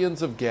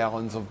trillions of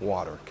gallons of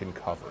water can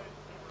cover.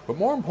 But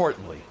more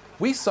importantly,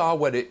 we saw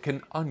what it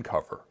can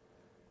uncover.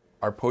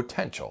 Our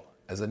potential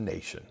as a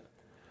nation.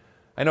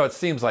 I know it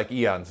seems like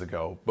eons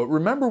ago, but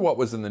remember what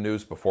was in the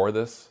news before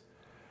this?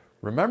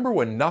 Remember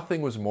when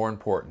nothing was more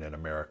important in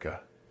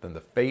America than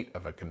the fate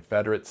of a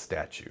Confederate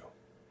statue.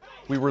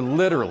 We were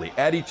literally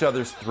at each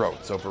other's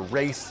throats over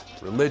race,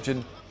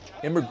 religion,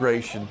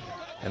 immigration,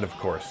 and of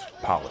course,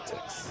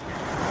 politics.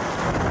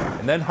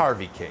 And then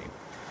Harvey came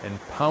and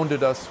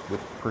pounded us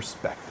with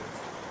perspective.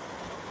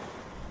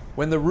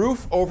 When the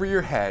roof over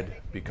your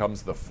head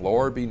becomes the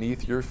floor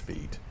beneath your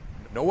feet,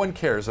 no one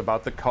cares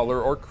about the color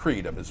or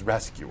creed of his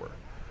rescuer.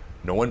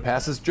 No one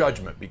passes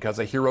judgment because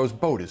a hero's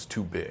boat is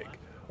too big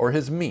or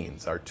his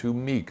means are too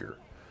meager.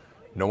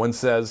 No one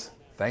says,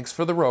 "Thanks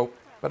for the rope,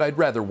 but I'd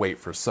rather wait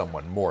for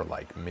someone more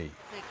like me."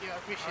 Thank you, I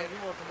appreciate it.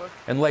 You're welcome, bud.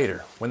 And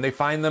later, when they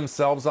find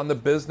themselves on the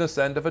business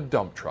end of a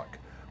dump truck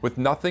with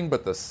nothing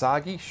but the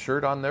soggy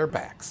shirt on their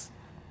backs,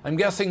 I'm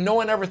guessing no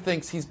one ever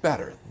thinks he's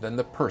better than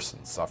the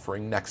person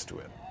suffering next to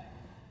him.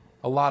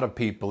 A lot of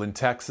people in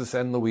Texas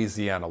and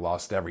Louisiana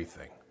lost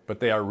everything,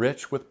 but they are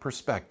rich with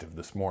perspective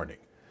this morning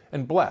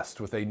and blessed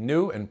with a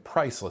new and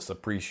priceless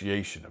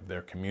appreciation of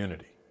their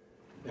community.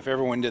 If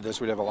everyone did this,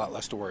 we'd have a lot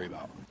less to worry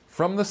about.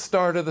 From the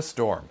start of the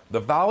storm, the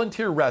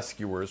volunteer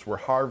rescuers were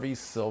Harvey's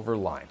silver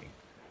lining.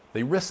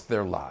 They risked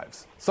their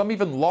lives. Some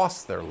even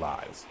lost their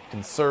lives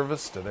in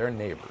service to their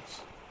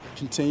neighbors.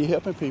 Continue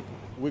helping people.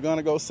 We're going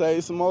to go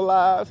save some more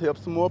lives, help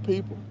some more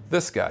people.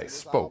 This guy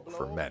spoke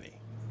for many.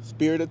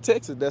 Spirit of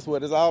Texas, that's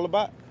what it's all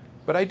about.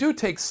 But I do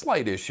take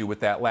slight issue with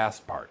that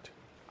last part.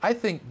 I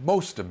think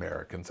most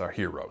Americans are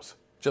heroes,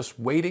 just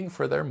waiting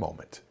for their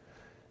moment.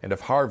 And if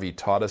Harvey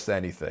taught us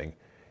anything,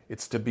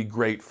 it's to be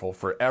grateful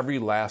for every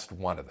last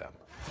one of them.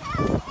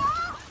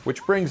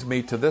 Which brings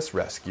me to this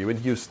rescue in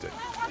Houston.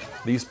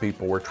 These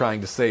people were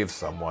trying to save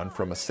someone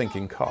from a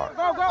sinking car.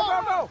 Go, go,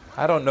 go, go!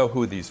 I don't know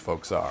who these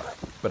folks are,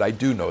 but I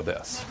do know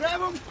this.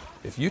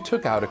 If you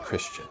took out a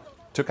Christian,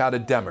 took out a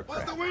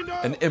Democrat,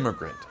 an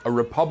immigrant, a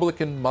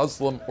Republican,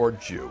 Muslim, or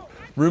Jew,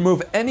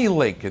 remove any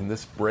link in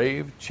this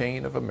brave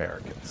chain of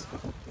Americans,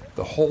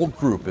 the whole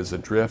group is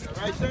adrift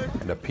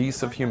and a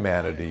piece of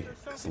humanity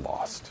is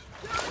lost.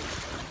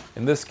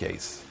 In this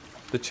case,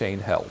 the chain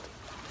held.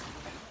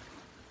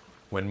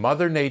 When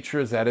Mother Nature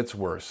is at its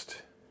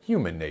worst,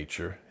 human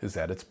nature is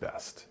at its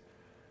best.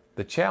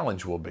 The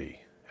challenge will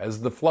be,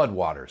 as the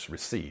floodwaters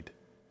recede,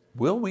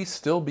 will we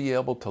still be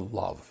able to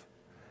love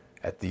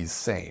at these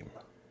same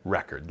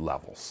record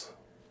levels?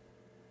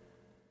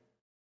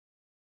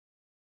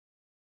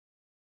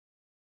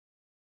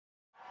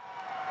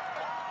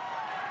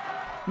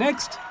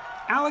 Next,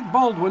 Alec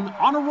Baldwin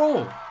on a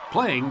roll,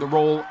 playing the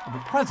role of a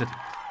president.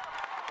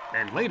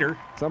 And later,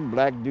 some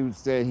black dude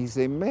said,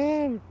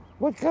 man,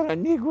 what kind of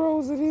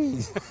Negroes are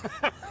these?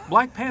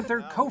 Black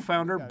Panther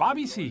co-founder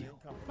Bobby Seale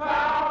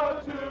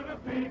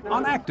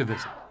on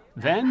activism,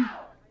 then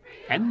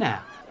and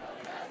now.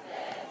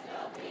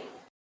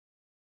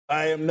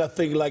 I am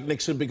nothing like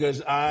Nixon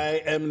because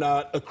I am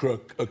not a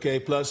crook, okay?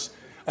 Plus,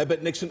 I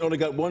bet Nixon only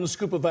got 1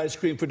 scoop of ice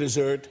cream for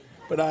dessert,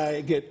 but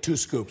I get 2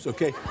 scoops,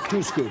 okay?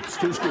 2 scoops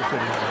anymore,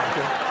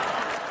 okay?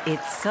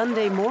 It's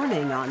Sunday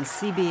morning on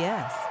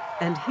CBS,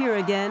 and here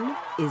again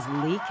is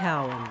Lee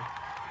Cowan.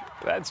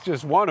 That's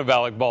just one of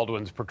Alec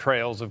Baldwin's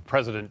portrayals of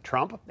President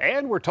Trump,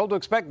 and we're told to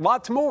expect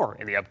lots more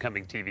in the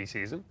upcoming TV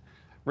season.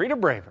 Rita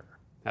Braver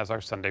has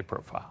our Sunday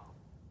profile.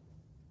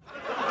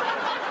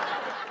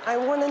 I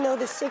want to know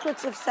the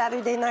secrets of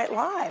Saturday Night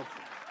Live.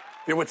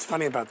 You know, what's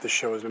funny about this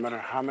show is no matter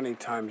how many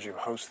times you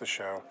host the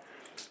show,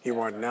 you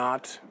are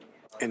not,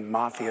 in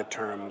mafia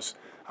terms,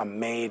 a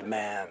made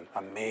man,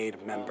 a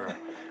made member,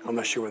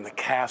 unless you're in the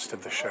cast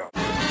of the show.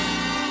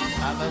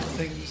 I love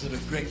things that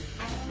are great.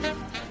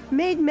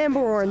 Made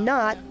member or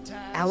not,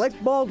 Alec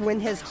Baldwin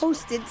has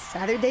hosted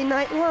Saturday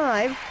Night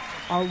Live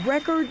a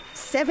record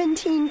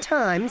 17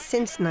 times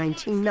since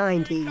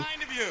 1990.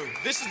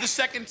 This is the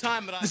second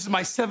time that This is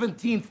my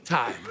 17th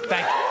time.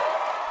 Thank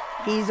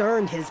you. He's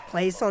earned his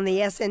place on the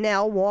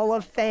SNL Wall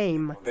of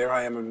Fame. There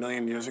I am a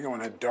million years ago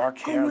and had dark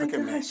hair. Look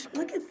at me.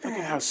 Look at that. Look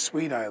at how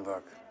sweet I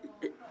look.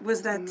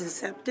 Was that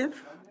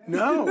deceptive?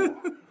 No.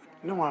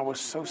 No, I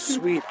was so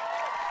sweet.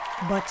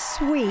 But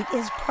sweet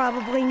is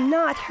probably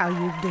not how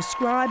you'd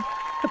describe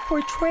the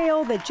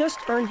portrayal that just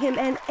earned him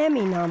an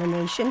Emmy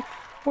nomination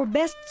for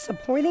Best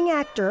Supporting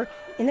Actor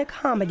in a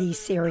Comedy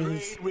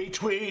Series.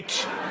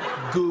 Retweet.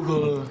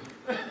 Google.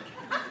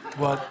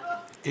 What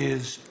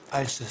is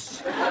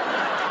ISIS?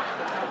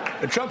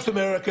 In Trump's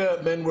America,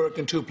 men work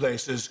in 2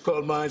 places,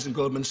 coal mines and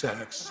Goldman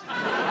Sachs.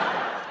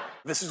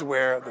 This is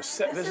where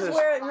This is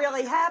where it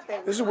really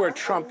happened. This is where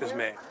Trump is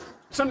made.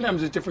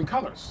 Sometimes it's different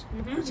colors.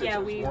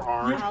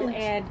 I'll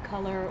add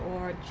color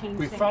or change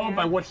We the follow hair.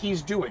 by what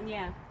he's doing.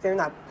 Yeah. They're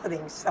not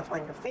putting stuff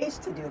on your face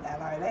to do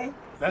that, are they?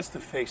 That's the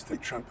face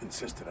that Trump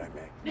insisted I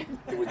make.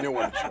 There was no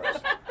other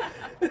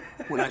choice.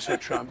 When I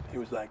said Trump, he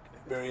was like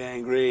very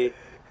angry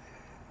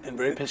and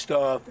very pissed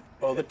off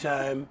all the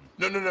time.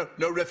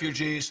 No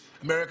refugees.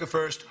 America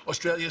first.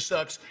 Australia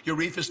sucks. Your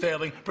reef is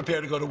failing.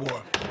 Prepare to go to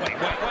war. Wait.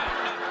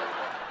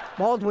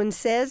 Baldwin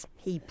says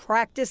he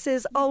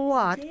practices a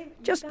lot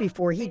just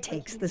before he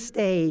takes the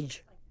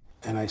stage.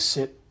 And I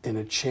sit in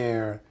a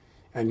chair,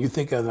 and you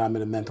think that I'm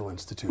in a mental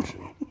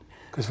institution.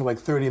 Because for like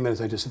 30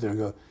 minutes, I just sit there and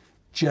go,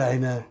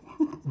 Gina.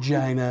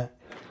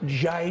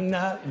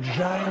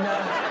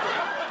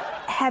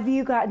 Have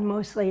you gotten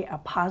mostly a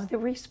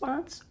positive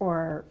response,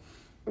 or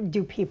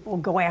do people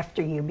go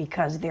after you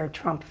because they're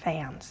Trump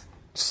fans?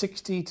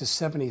 60 to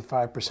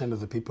 75% of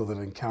the people that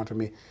encounter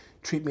me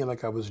treat me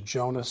like I was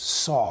Jonas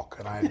Salk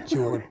and I had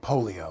cured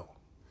polio.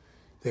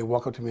 They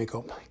walk up to me and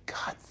go, my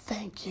God,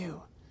 thank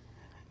you.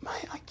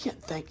 I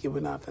can't thank you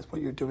enough. That's what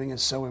you're doing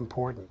is so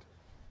important.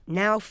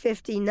 Now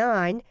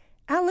 59,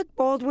 Alec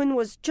Baldwin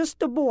was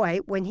just a boy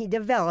when he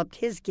developed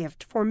his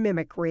gift for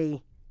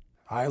mimicry.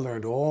 I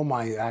learned all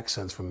my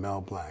accents from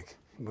Mel Blanc.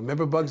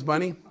 Remember Bugs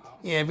Bunny?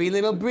 Every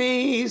little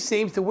breeze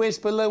seems to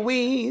whisper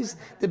Louise,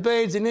 the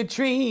birds in the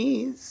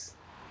trees.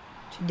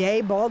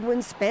 Today,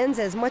 Baldwin spends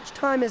as much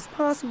time as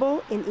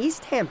possible in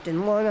East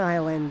Hampton, Long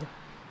Island.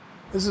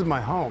 This is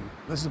my home.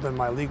 This has been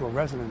my legal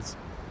residence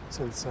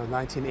since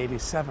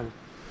 1987.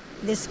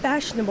 This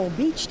fashionable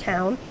beach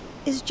town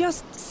is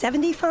just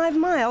 75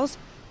 miles,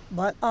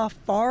 but a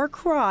far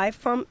cry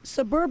from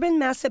suburban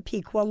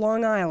Massapequa,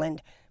 Long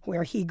Island,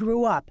 where he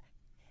grew up.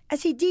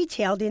 As he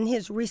detailed in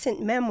his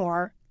recent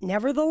memoir,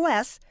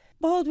 nevertheless,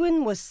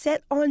 Baldwin was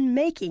set on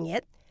making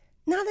it,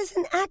 not as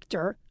an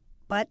actor,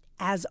 but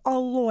as a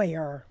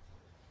lawyer.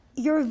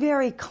 You're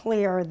very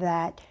clear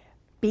that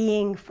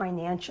being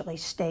financially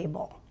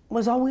stable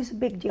was always a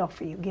big deal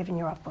for you, given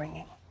your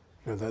upbringing.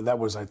 You know, that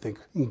was, I think,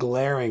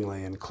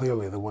 glaringly and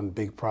clearly the one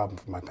big problem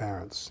for my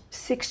parents.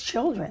 6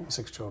 children.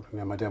 6 children.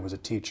 Yeah, my dad was a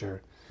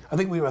teacher. I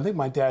think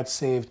my dad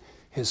saved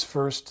his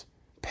first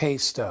pay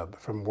stub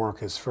from work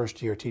his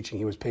first year teaching.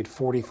 He was paid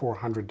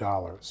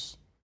 $4,400.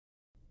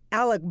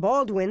 Alec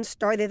Baldwin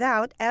started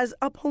out as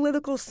a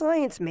political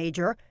science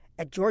major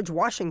at George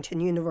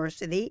Washington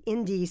University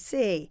in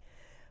D.C.,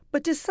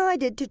 but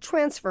decided to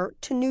transfer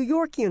to New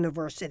York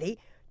University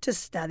to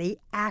study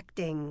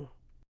acting.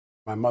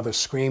 My mother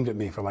screamed at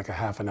me for like a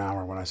half an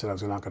hour when I said I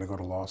was not going to go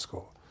to law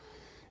school.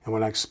 And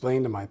when I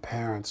explained to my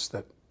parents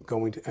that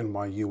going to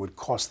NYU would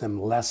cost them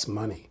less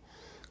money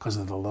because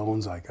of the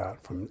loans I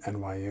got from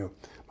NYU,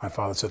 my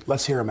father said,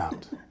 let's hear him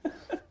out.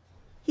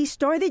 He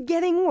started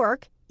getting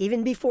work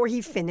even before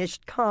he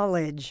finished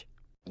college.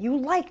 You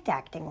liked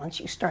acting once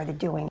you started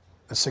doing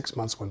it. 6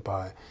 months went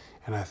by,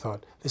 and I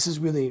thought, this is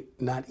really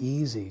not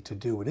easy to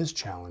do. It is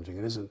challenging.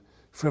 It isn't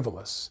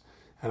frivolous.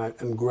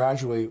 And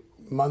gradually,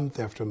 month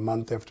after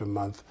month after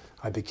month,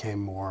 I became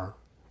more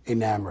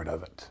enamored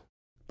of it.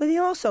 But he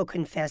also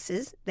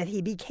confesses that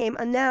he became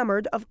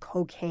enamored of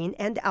cocaine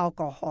and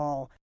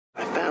alcohol.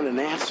 I found an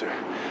answer,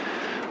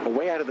 a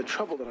way out of the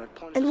trouble that I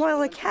plunged. And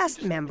while a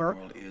cast member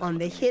on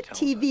the hit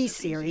TV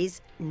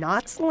series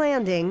Knots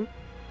Landing,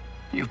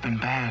 You've been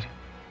bad,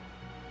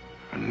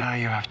 and now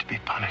you have to be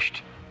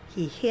punished.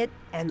 He hit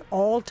an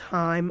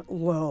all-time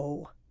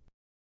low.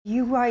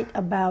 You write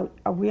about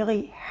a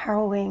really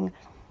harrowing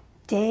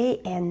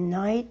day and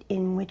night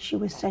in which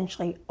you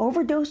essentially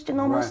overdosed and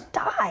almost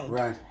died.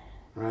 Right,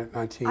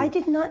 1984. I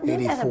did not know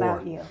that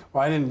about you.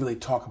 Well, I didn't really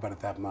talk about it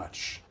that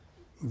much.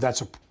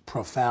 That's a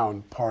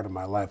profound part of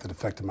my life that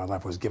affected my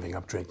life, was giving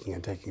up drinking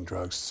and taking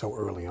drugs so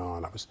early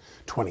on. I was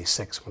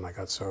 26 when I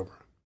got sober.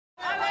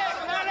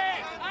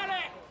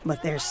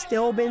 But there's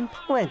still been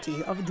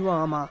plenty of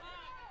drama.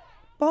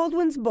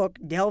 Baldwin's book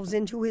delves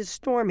into his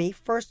stormy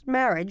first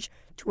marriage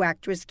to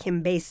actress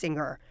Kim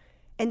Basinger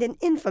and an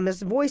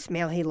infamous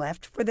voicemail he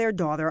left for their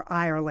daughter,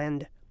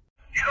 Ireland.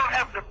 You don't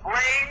have the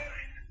brains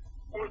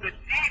or the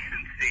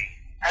decency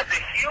as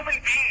a human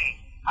being.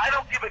 I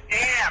don't give a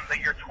damn that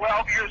you're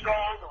 12 years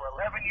old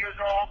or 11 years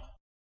old.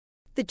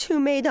 The two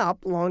made up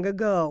long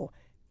ago.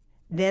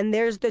 Then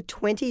there's the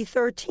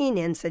 2013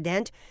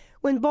 incident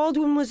when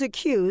Baldwin was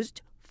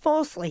accused,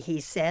 falsely he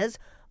says,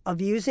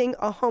 of using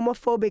a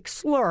homophobic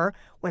slur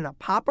when a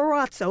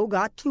paparazzo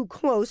got too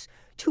close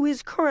to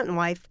his current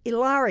wife,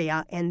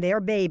 Ilaria, and their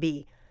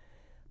baby.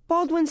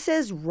 Baldwin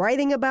says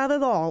writing about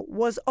it all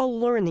was a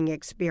learning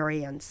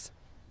experience.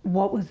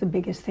 What was the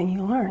biggest thing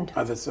you learned?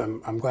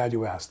 I'm glad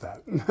you asked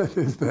that.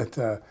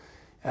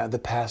 The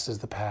past is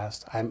the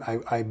past.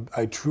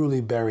 I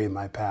truly bury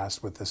my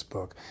past with this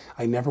book.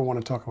 I never want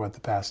to talk about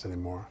the past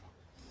anymore.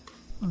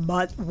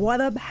 But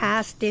what a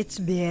past it's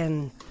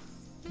been.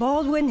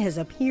 Baldwin has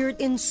appeared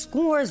in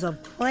scores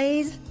of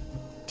plays,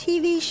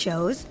 TV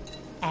shows,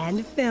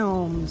 and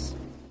films.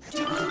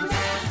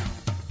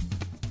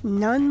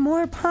 None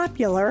more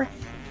popular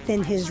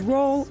than his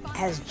role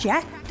as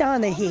Jack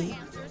Donaghy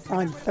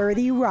on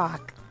 30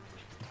 Rock.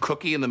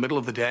 Cookie in the middle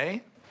of the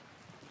day?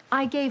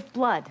 I gave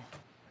blood.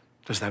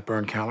 Does that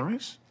burn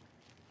calories?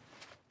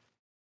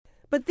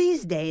 But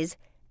these days,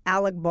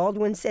 Alec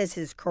Baldwin says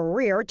his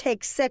career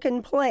takes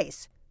second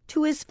place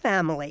to his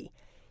family.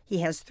 He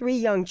has 3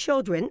 young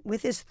children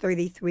with his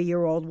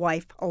 33-year-old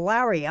wife,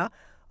 Ilaria,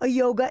 a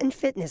yoga and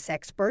fitness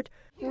expert.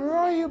 Where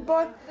are you,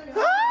 bud?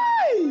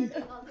 Hi!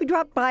 Who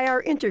dropped by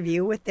our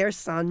interview with their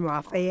son,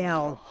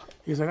 Raphael.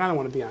 He's like, I don't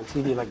want to be on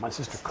TV like my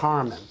sister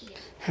Carmen.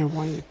 How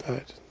are you,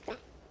 bud?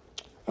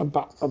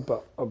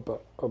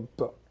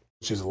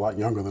 She's a lot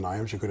younger than I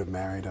am. She could have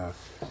married a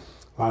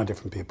lot of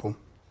different people.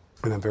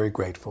 And I'm very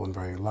grateful and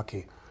very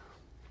lucky.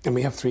 And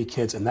we have 3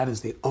 kids, and that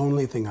is the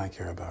only thing I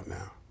care about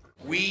now.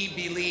 We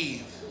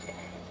believe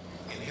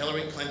in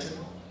Hillary Clinton.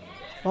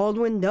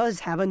 Baldwin does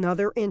have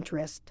another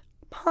interest,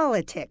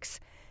 politics.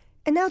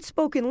 An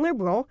outspoken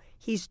liberal,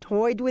 he's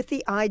toyed with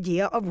the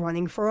idea of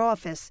running for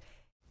office.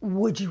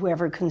 Would you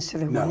ever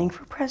consider running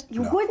for president?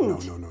 You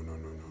wouldn't. No.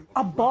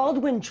 A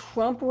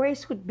Baldwin-Trump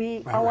race would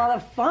be a lot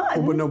of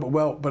fun.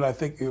 But I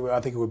think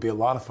it would be a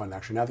lot of fun,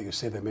 actually. Now that you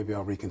say that, maybe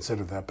I'll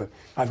reconsider that. But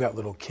I've got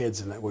little kids,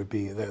 and I would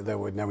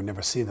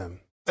never see them.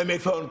 I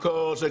made phone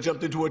calls, I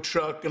jumped into a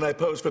truck, and I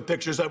posed for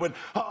pictures. I went,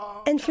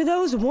 oh. And for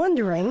those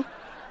wondering,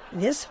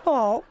 this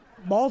fall,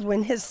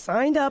 Baldwin has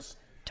signed up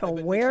to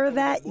wear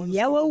that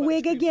yellow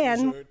wig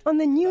again on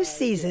the new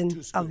season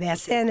of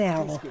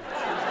SNL.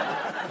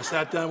 I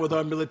sat down with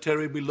our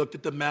military, we looked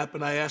at the map,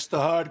 and I asked the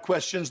hard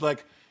questions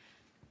like,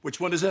 Which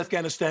one is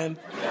Afghanistan?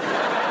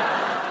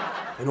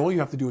 And all you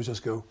have to do is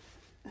just go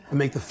and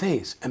make the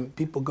face, and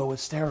people go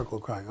hysterical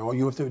crying. All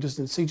you have to do is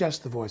just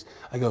suggest the voice.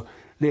 I go,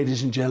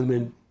 ladies and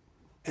gentlemen,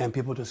 and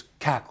people just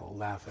cackle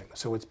laughing.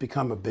 So it's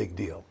become a big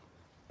deal.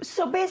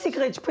 So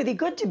basically, it's pretty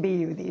good to be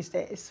you these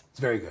days. It's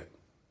very good.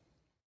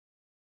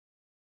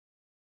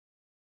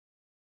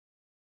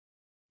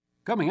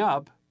 Coming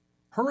up,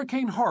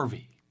 Hurricane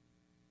Harvey,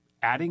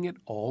 adding it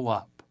all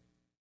up.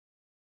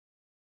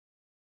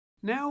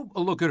 Now,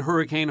 a look at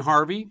Hurricane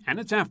Harvey and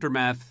its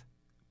aftermath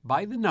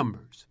by the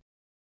numbers.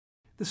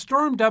 The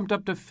storm dumped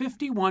up to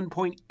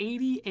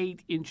 51.88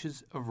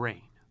 inches of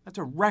rain. That's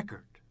a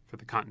record for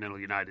the continental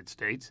United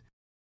States.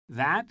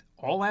 That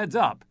all adds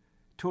up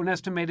to an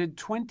estimated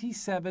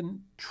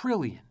 27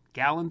 trillion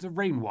gallons of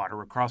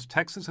rainwater across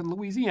Texas and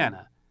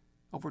Louisiana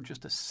over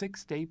just a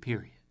 6-day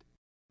period.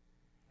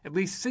 At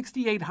least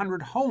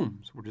 6,800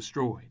 homes were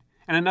destroyed,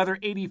 and another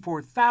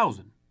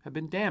 84,000 have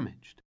been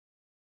damaged.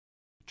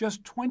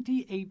 Just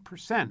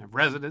 28% of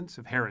residents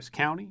of Harris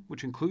County,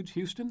 which includes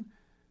Houston,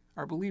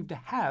 are believed to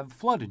have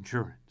flood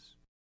insurance.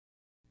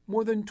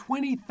 More than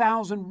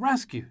 20,000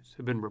 rescues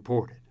have been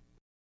reported.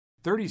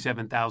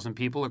 37,000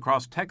 people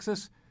across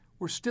Texas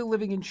were still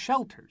living in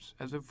shelters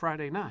as of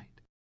Friday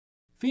night.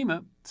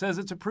 FEMA says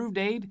it's approved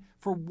aid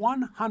for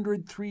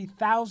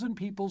 103,000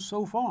 people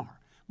so far,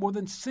 more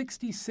than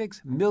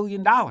 $66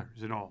 million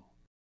in all.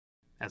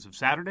 As of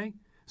Saturday,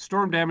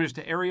 storm damage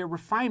to area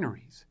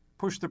refineries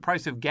pushed the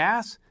price of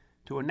gas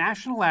to a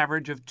national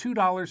average of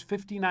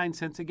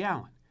 $2.59 a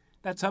gallon.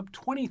 That's up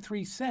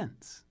 23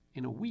 cents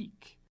in a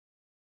week.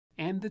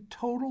 And the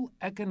total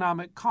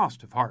economic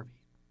cost of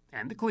Harvey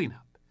and the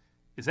cleanup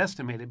is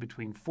estimated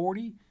between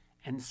 $40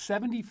 and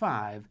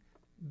 $75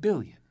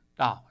 billion.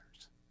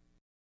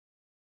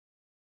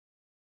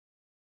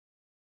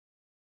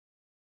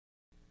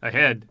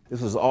 Ahead.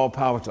 This was all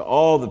power to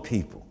all the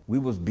people. We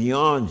was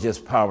beyond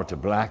just power to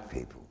black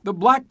people. The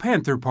Black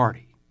Panther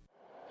Party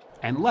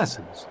and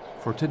lessons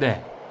for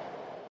today.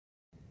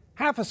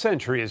 Half a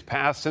century has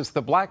passed since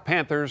the Black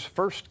Panthers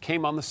first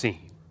came on the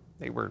scene.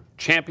 They were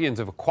champions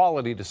of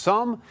equality to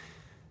some,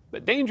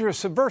 but dangerous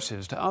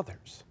subversives to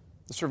others.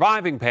 The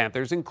surviving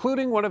Panthers,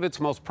 including one of its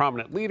most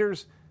prominent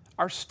leaders,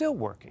 are still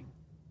working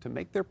to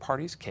make their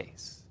party's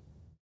case.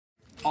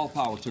 All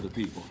power to the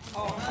people.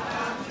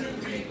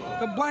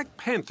 The Black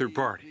Panther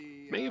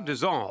Party may have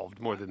dissolved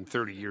more than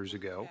 30 years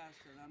ago,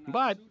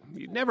 but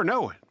you'd never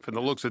know it from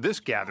the looks of this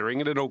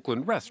gathering at an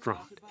Oakland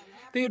restaurant.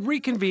 They had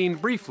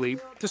reconvened briefly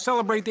to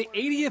celebrate the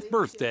 80th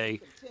birthday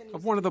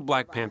of one of the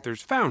Black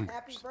Panthers'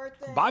 founders,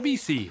 Bobby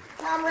Seale.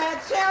 Comrade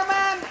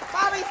Chairman,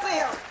 Bobby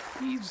Seale.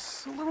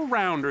 He's a little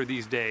rounder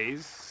these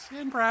days,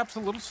 and perhaps a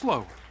little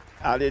slower.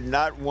 I did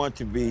not want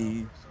to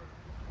be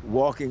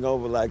walking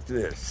over like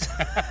this.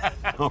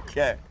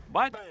 Okay.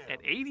 But at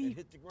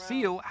 80,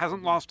 Seale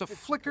hasn't lost a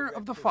flicker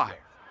of the fire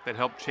that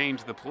helped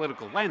change the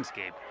political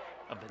landscape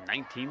of the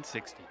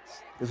 1960s.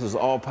 This was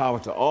all power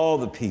to all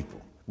the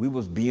people. We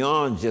was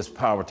beyond just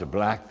power to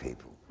black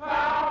people.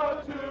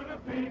 Power to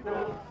the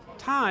people.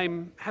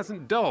 Time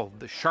hasn't dulled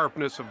the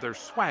sharpness of their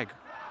swagger,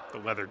 the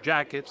leather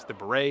jackets, the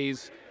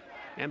berets,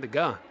 and the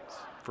guns.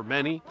 For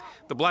many,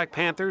 the Black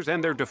Panthers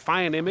and their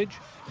defiant image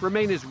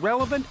remain as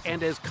relevant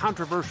and as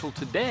controversial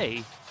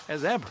today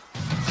as ever.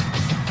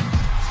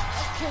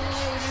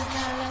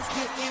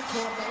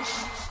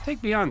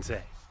 Take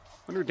Beyoncé.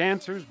 When her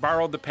dancers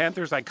borrowed the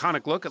Panthers'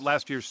 iconic look at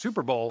last year's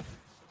Super Bowl,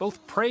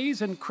 both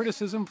praise and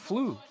criticism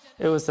flew.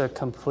 It was a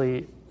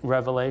complete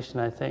revelation,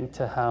 I think,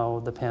 to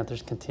how the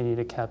Panthers continue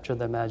to capture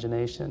the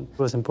imagination. It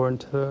was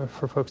important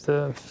for folks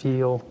to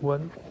feel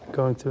what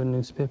going through a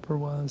newspaper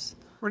was.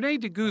 Renee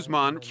de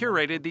Guzman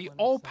curated the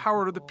All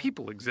Power to the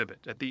People exhibit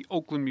at the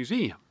Oakland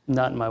Museum.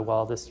 Not in my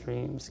wildest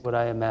dreams would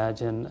I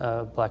imagine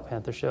a Black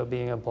Panther show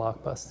being a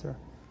blockbuster.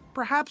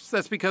 Perhaps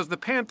that's because the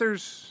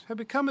Panthers have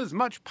become as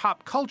much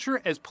pop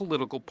culture as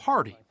political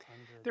party.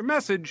 Their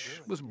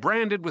message was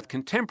branded with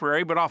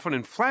contemporary but often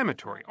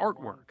inflammatory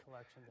artwork.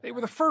 They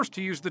were the first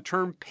to use the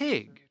term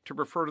pig to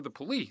refer to the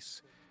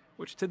police,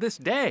 which to this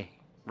day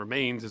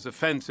remains as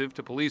offensive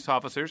to police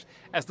officers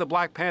as the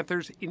Black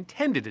Panthers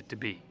intended it to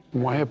be.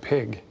 Why a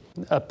pig?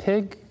 A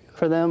pig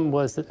for them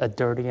was a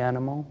dirty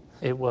animal.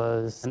 It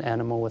was an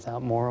animal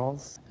without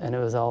morals, and it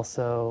was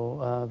also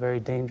a very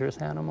dangerous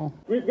animal.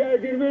 We've got to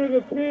get rid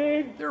of the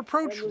pig! Their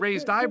approach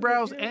raised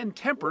eyebrows and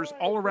tempers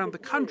all around the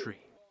country,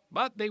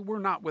 but they were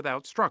not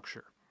without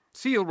structure.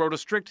 Seale wrote a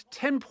strict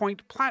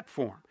 10-point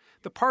platform,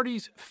 the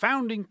party's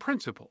founding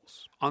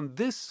principles, on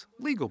this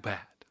legal pad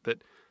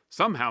that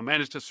somehow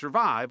managed to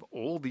survive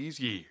all these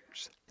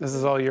years. This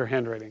is all your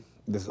handwriting.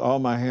 This is all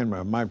my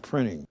handwriting, my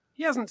printing.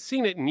 He hasn't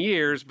seen it in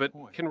years, but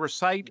can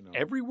recite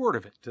every word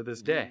of it to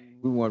this day.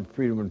 We want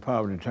freedom and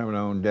power to determine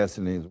our own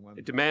destinies.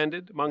 It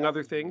demanded, among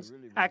other things,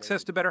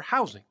 access to better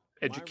housing,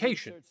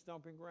 education,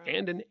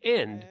 and an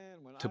end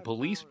to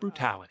police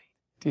brutality.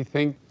 Do you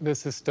think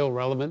this is still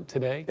relevant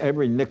today?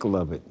 Every nickel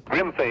of it.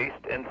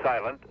 Grim-faced and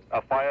silent,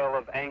 a file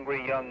of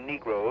angry young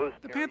Negroes.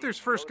 The Panthers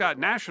first got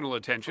national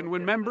attention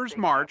when members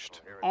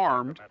marched,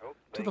 armed,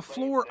 to the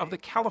floor of the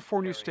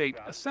California State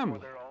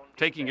Assembly,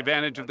 taking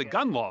advantage of the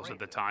gun laws at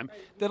the time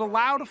that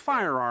allowed a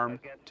firearm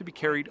to be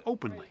carried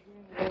openly.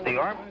 The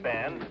arms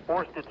ban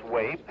forced its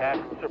way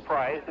past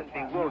surprised and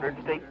bewildered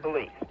state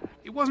police.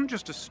 It wasn't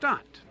just a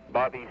stunt.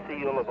 Bobby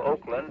Seale of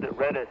Oakland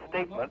read a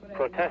statement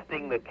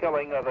protesting the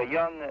killing of a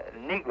young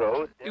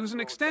Negro. It was an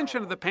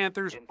extension of the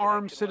Panthers'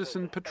 armed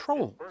citizen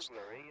patrols.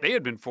 They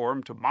had been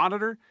formed to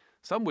monitor,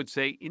 some would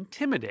say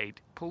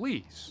intimidate,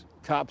 police.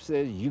 Cop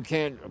says, you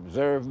can't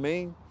observe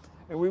me,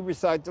 and we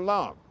recite the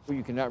law.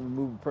 You cannot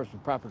remove a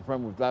person's property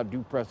from without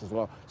due process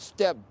law.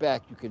 Step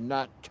back, you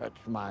cannot touch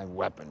my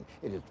weapon.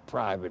 It is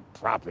private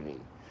property.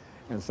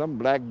 And some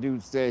black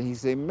dude said,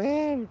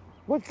 man,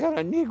 what kind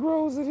of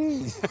Negroes are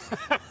these?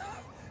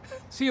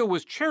 Seale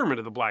was chairman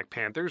of the Black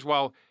Panthers,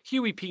 while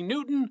Huey P.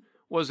 Newton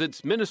was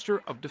its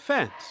Minister of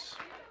Defense.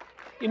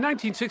 In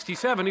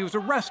 1967, he was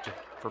arrested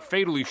for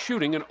fatally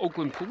shooting an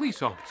Oakland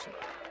police officer.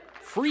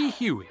 Free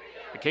Huey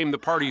became the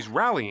party's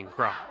rallying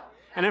cry,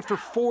 and after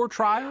 4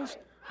 trials,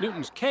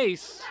 Newton's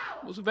case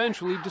was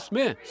eventually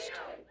dismissed.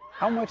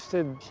 How much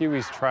did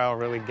Huey's trial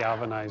really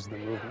galvanize the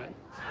movement?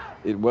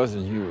 It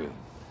wasn't Huey.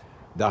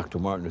 Dr.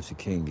 Martin Luther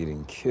King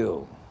getting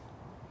killed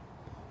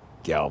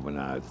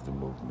galvanized the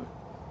movement.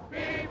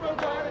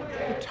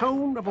 The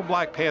tone of a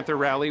Black Panther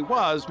rally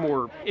was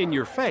more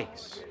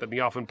in-your-face than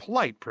the often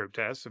polite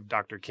protests of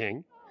Dr.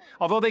 King.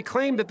 Although they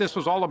claimed that this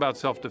was all about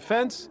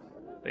self-defense,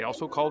 they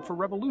also called for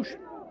revolution,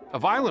 a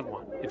violent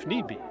one, if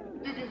need be.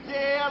 You can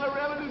jail a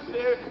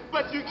revolutionary,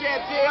 but you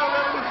can't jail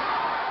a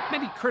revolutionary.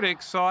 Many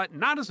critics saw it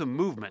not as a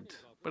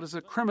movement, but as a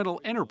criminal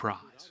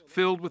enterprise,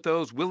 filled with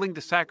those willing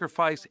to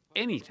sacrifice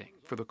anything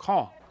for the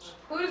cause.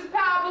 Who does the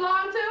power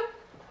belong to?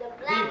 The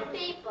black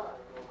people.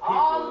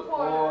 All the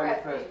poor and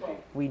oppressed people.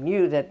 We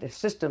knew that the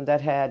system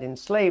that had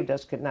enslaved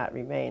us could not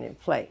remain in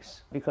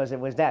place because it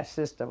was that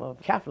system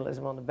of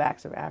capitalism on the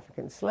backs of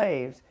African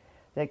slaves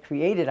that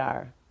created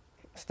our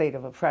state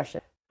of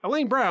oppression.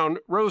 Elaine Brown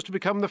rose to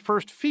become the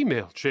first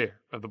female chair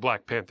of the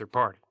Black Panther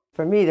Party.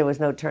 For me, there was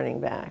no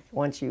turning back.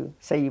 Once you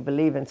say you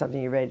believe in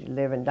something, you're ready to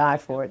live and die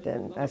for it,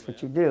 then that's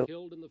what you do.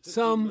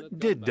 Some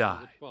did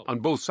die on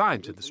both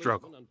sides of the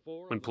struggle.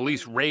 When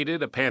police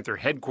raided a Panther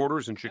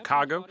headquarters in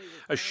Chicago,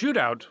 a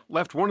shootout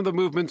left one of the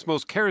movement's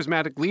most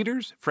charismatic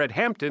leaders, Fred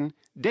Hampton,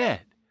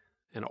 dead,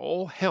 and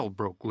all hell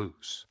broke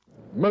loose.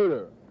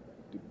 Murder.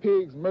 The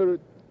pigs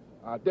murdered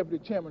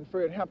Deputy Chairman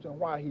Fred Hampton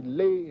while he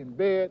lay in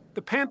bed.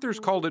 The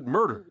Panthers called it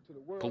murder.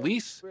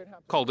 Police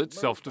called it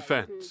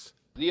self-defense.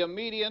 The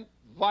immediate,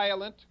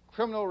 violent,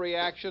 criminal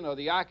reaction of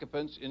the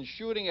occupants in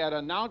shooting at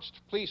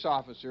announced police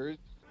officers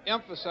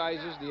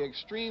emphasizes the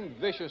extreme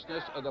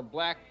viciousness of the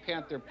Black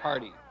Panther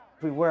Party.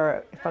 We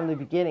were, from the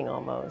beginning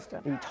almost,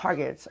 the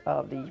targets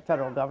of the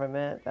federal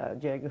government.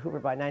 J. Edgar Hoover,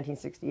 by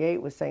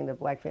 1968, was saying the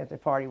Black Panther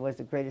Party was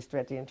the greatest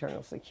threat to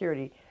internal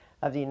security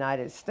of the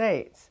United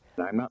States.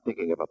 I'm not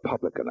thinking of a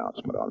public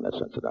announcement on this,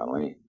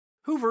 incidentally.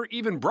 Hoover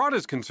even brought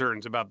his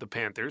concerns about the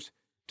Panthers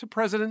to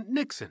President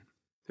Nixon,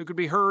 who could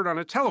be heard on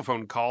a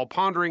telephone call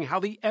pondering how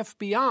the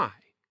FBI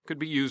could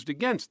be used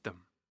against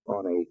them.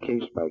 On a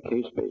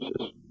case-by-case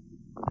basis,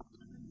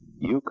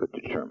 you could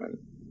determine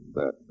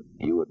that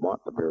you would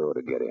want the Bureau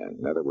to get in.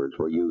 In other words,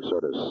 where you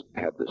sort of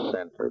had the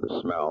scent or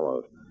the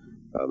smell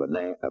of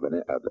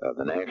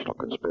the national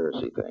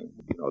conspiracy thing.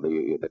 You know,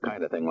 the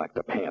kind of thing like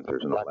the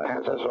Panthers and all that.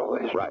 Panthers, all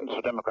these right.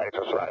 Democratic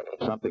Society.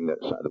 Something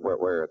that's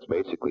where it's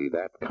basically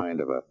that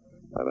kind of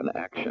an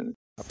action.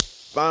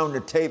 Found the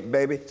tape,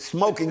 baby.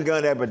 Smoking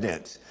gun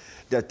evidence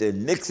that the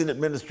Nixon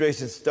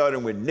administration,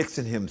 starting with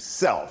Nixon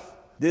himself,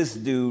 this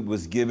dude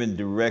was giving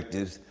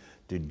directives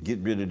to get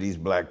rid of these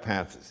Black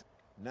Panthers.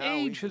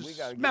 Age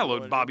has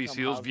mellowed Bobby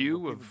Seale's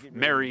view of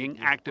marrying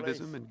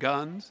activism and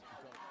guns.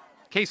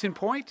 Case in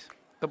point,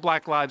 the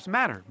Black Lives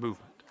Matter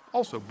movement,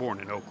 also born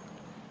in Oakland,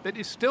 that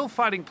is still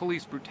fighting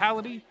police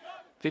brutality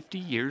 50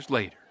 years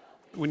later.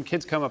 When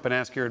kids come up and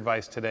ask your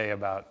advice today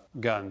about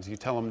guns, you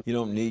tell them... You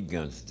don't need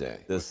guns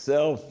today. The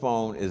cell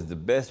phone is the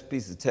best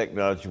piece of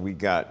technology we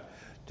got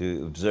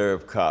to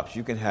observe cops.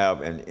 You can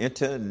have an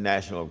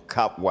international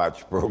cop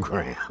watch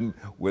program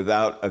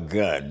without a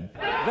gun.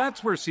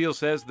 That's where Seale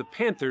says the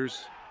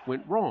Panthers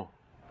went wrong,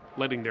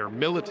 letting their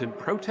militant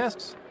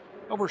protests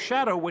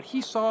overshadow what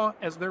he saw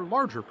as their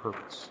larger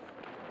purpose,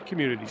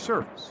 community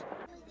service.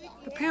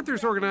 The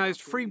Panthers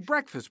organized free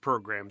breakfast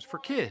programs for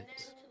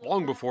kids,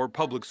 long before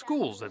public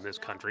schools in this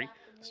country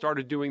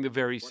started doing the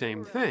very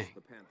same thing.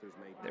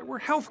 There were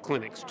health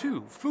clinics,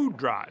 too, food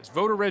drives,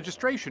 voter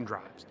registration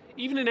drives,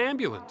 even an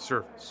ambulance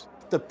service.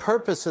 The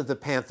purpose of the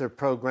Panther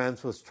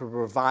programs was to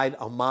provide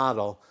a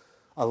model,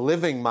 a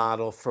living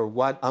model for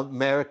what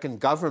American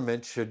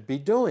government should be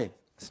doing.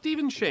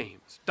 Stephen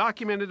Shames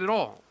documented it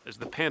all as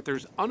the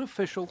Panthers'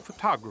 unofficial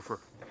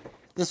photographer.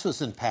 This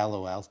was in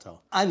Palo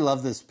Alto. I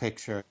love this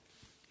picture.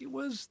 It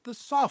was the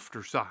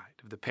softer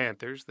side of the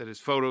Panthers that his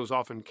photos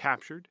often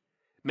captured.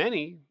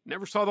 Many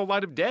never saw the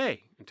light of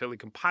day until he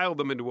compiled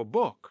them into a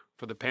book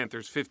for the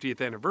Panthers'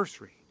 50th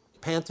anniversary.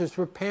 Panthers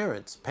were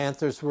parents.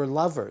 Panthers were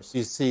lovers.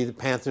 You see the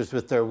Panthers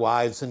with their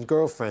wives and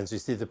girlfriends. You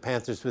see the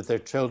Panthers with their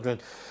children,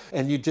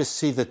 and you just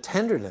see the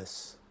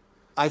tenderness.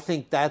 I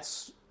think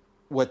that's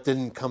what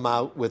didn't come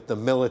out with the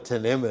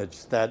militant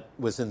image that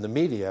was in the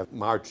media,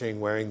 marching,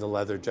 wearing the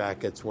leather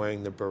jackets,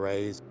 wearing the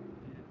berets.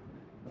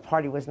 The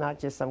party was not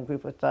just some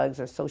group of thugs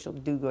or social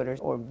do-gooders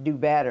or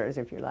do-badders,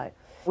 if you like.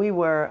 We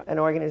were an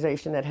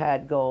organization that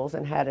had goals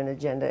and had an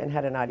agenda and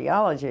had an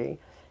ideology,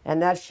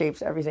 and that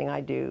shapes everything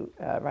I do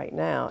right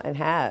now and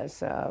has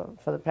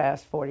for the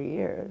past 40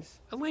 years.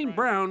 Elaine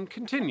Brown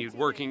continued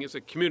working as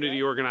a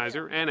community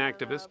organizer and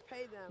activist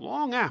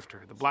long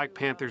after the Black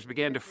Panthers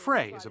began to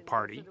fray as a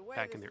party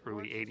back in the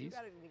early 80s.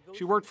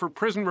 She worked for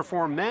prison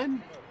reform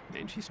then,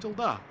 and she still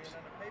does.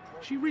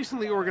 She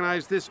recently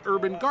organized this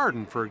urban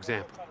garden, for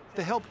example,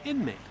 to help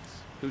inmates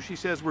who she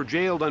says were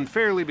jailed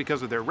unfairly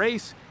because of their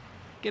race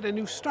get a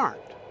new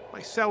start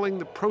by selling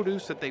the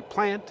produce that they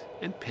plant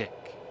and pick.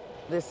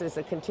 This is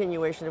a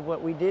continuation of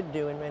what we did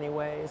do in many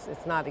ways.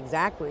 It's not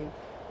exactly,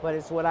 but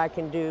it's what I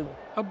can do.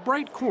 A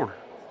bright corner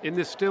in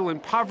this still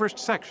impoverished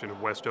section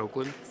of West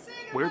Oakland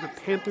where the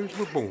Panthers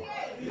were born.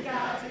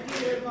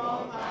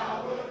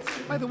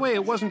 By the way,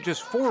 it wasn't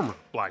just former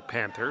Black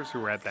Panthers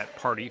who were at that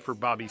party for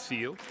Bobby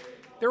Seale.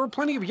 There were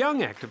plenty of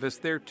young activists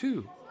there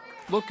too,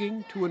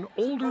 looking to an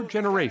older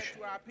generation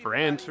for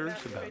answers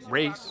about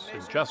race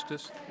and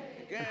justice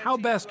and how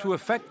best to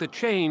effect the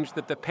change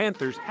that the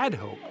Panthers had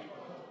hoped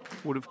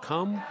would have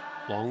come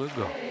long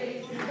ago.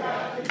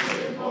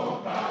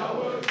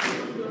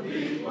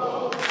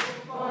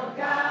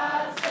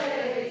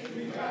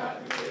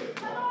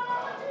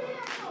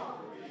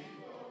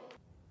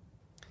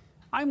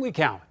 I'm Lee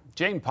Cowan.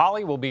 Jane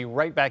Pauley will be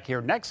right back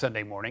here next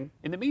Sunday morning.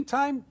 In the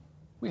meantime,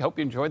 we hope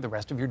you enjoyed the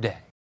rest of your day.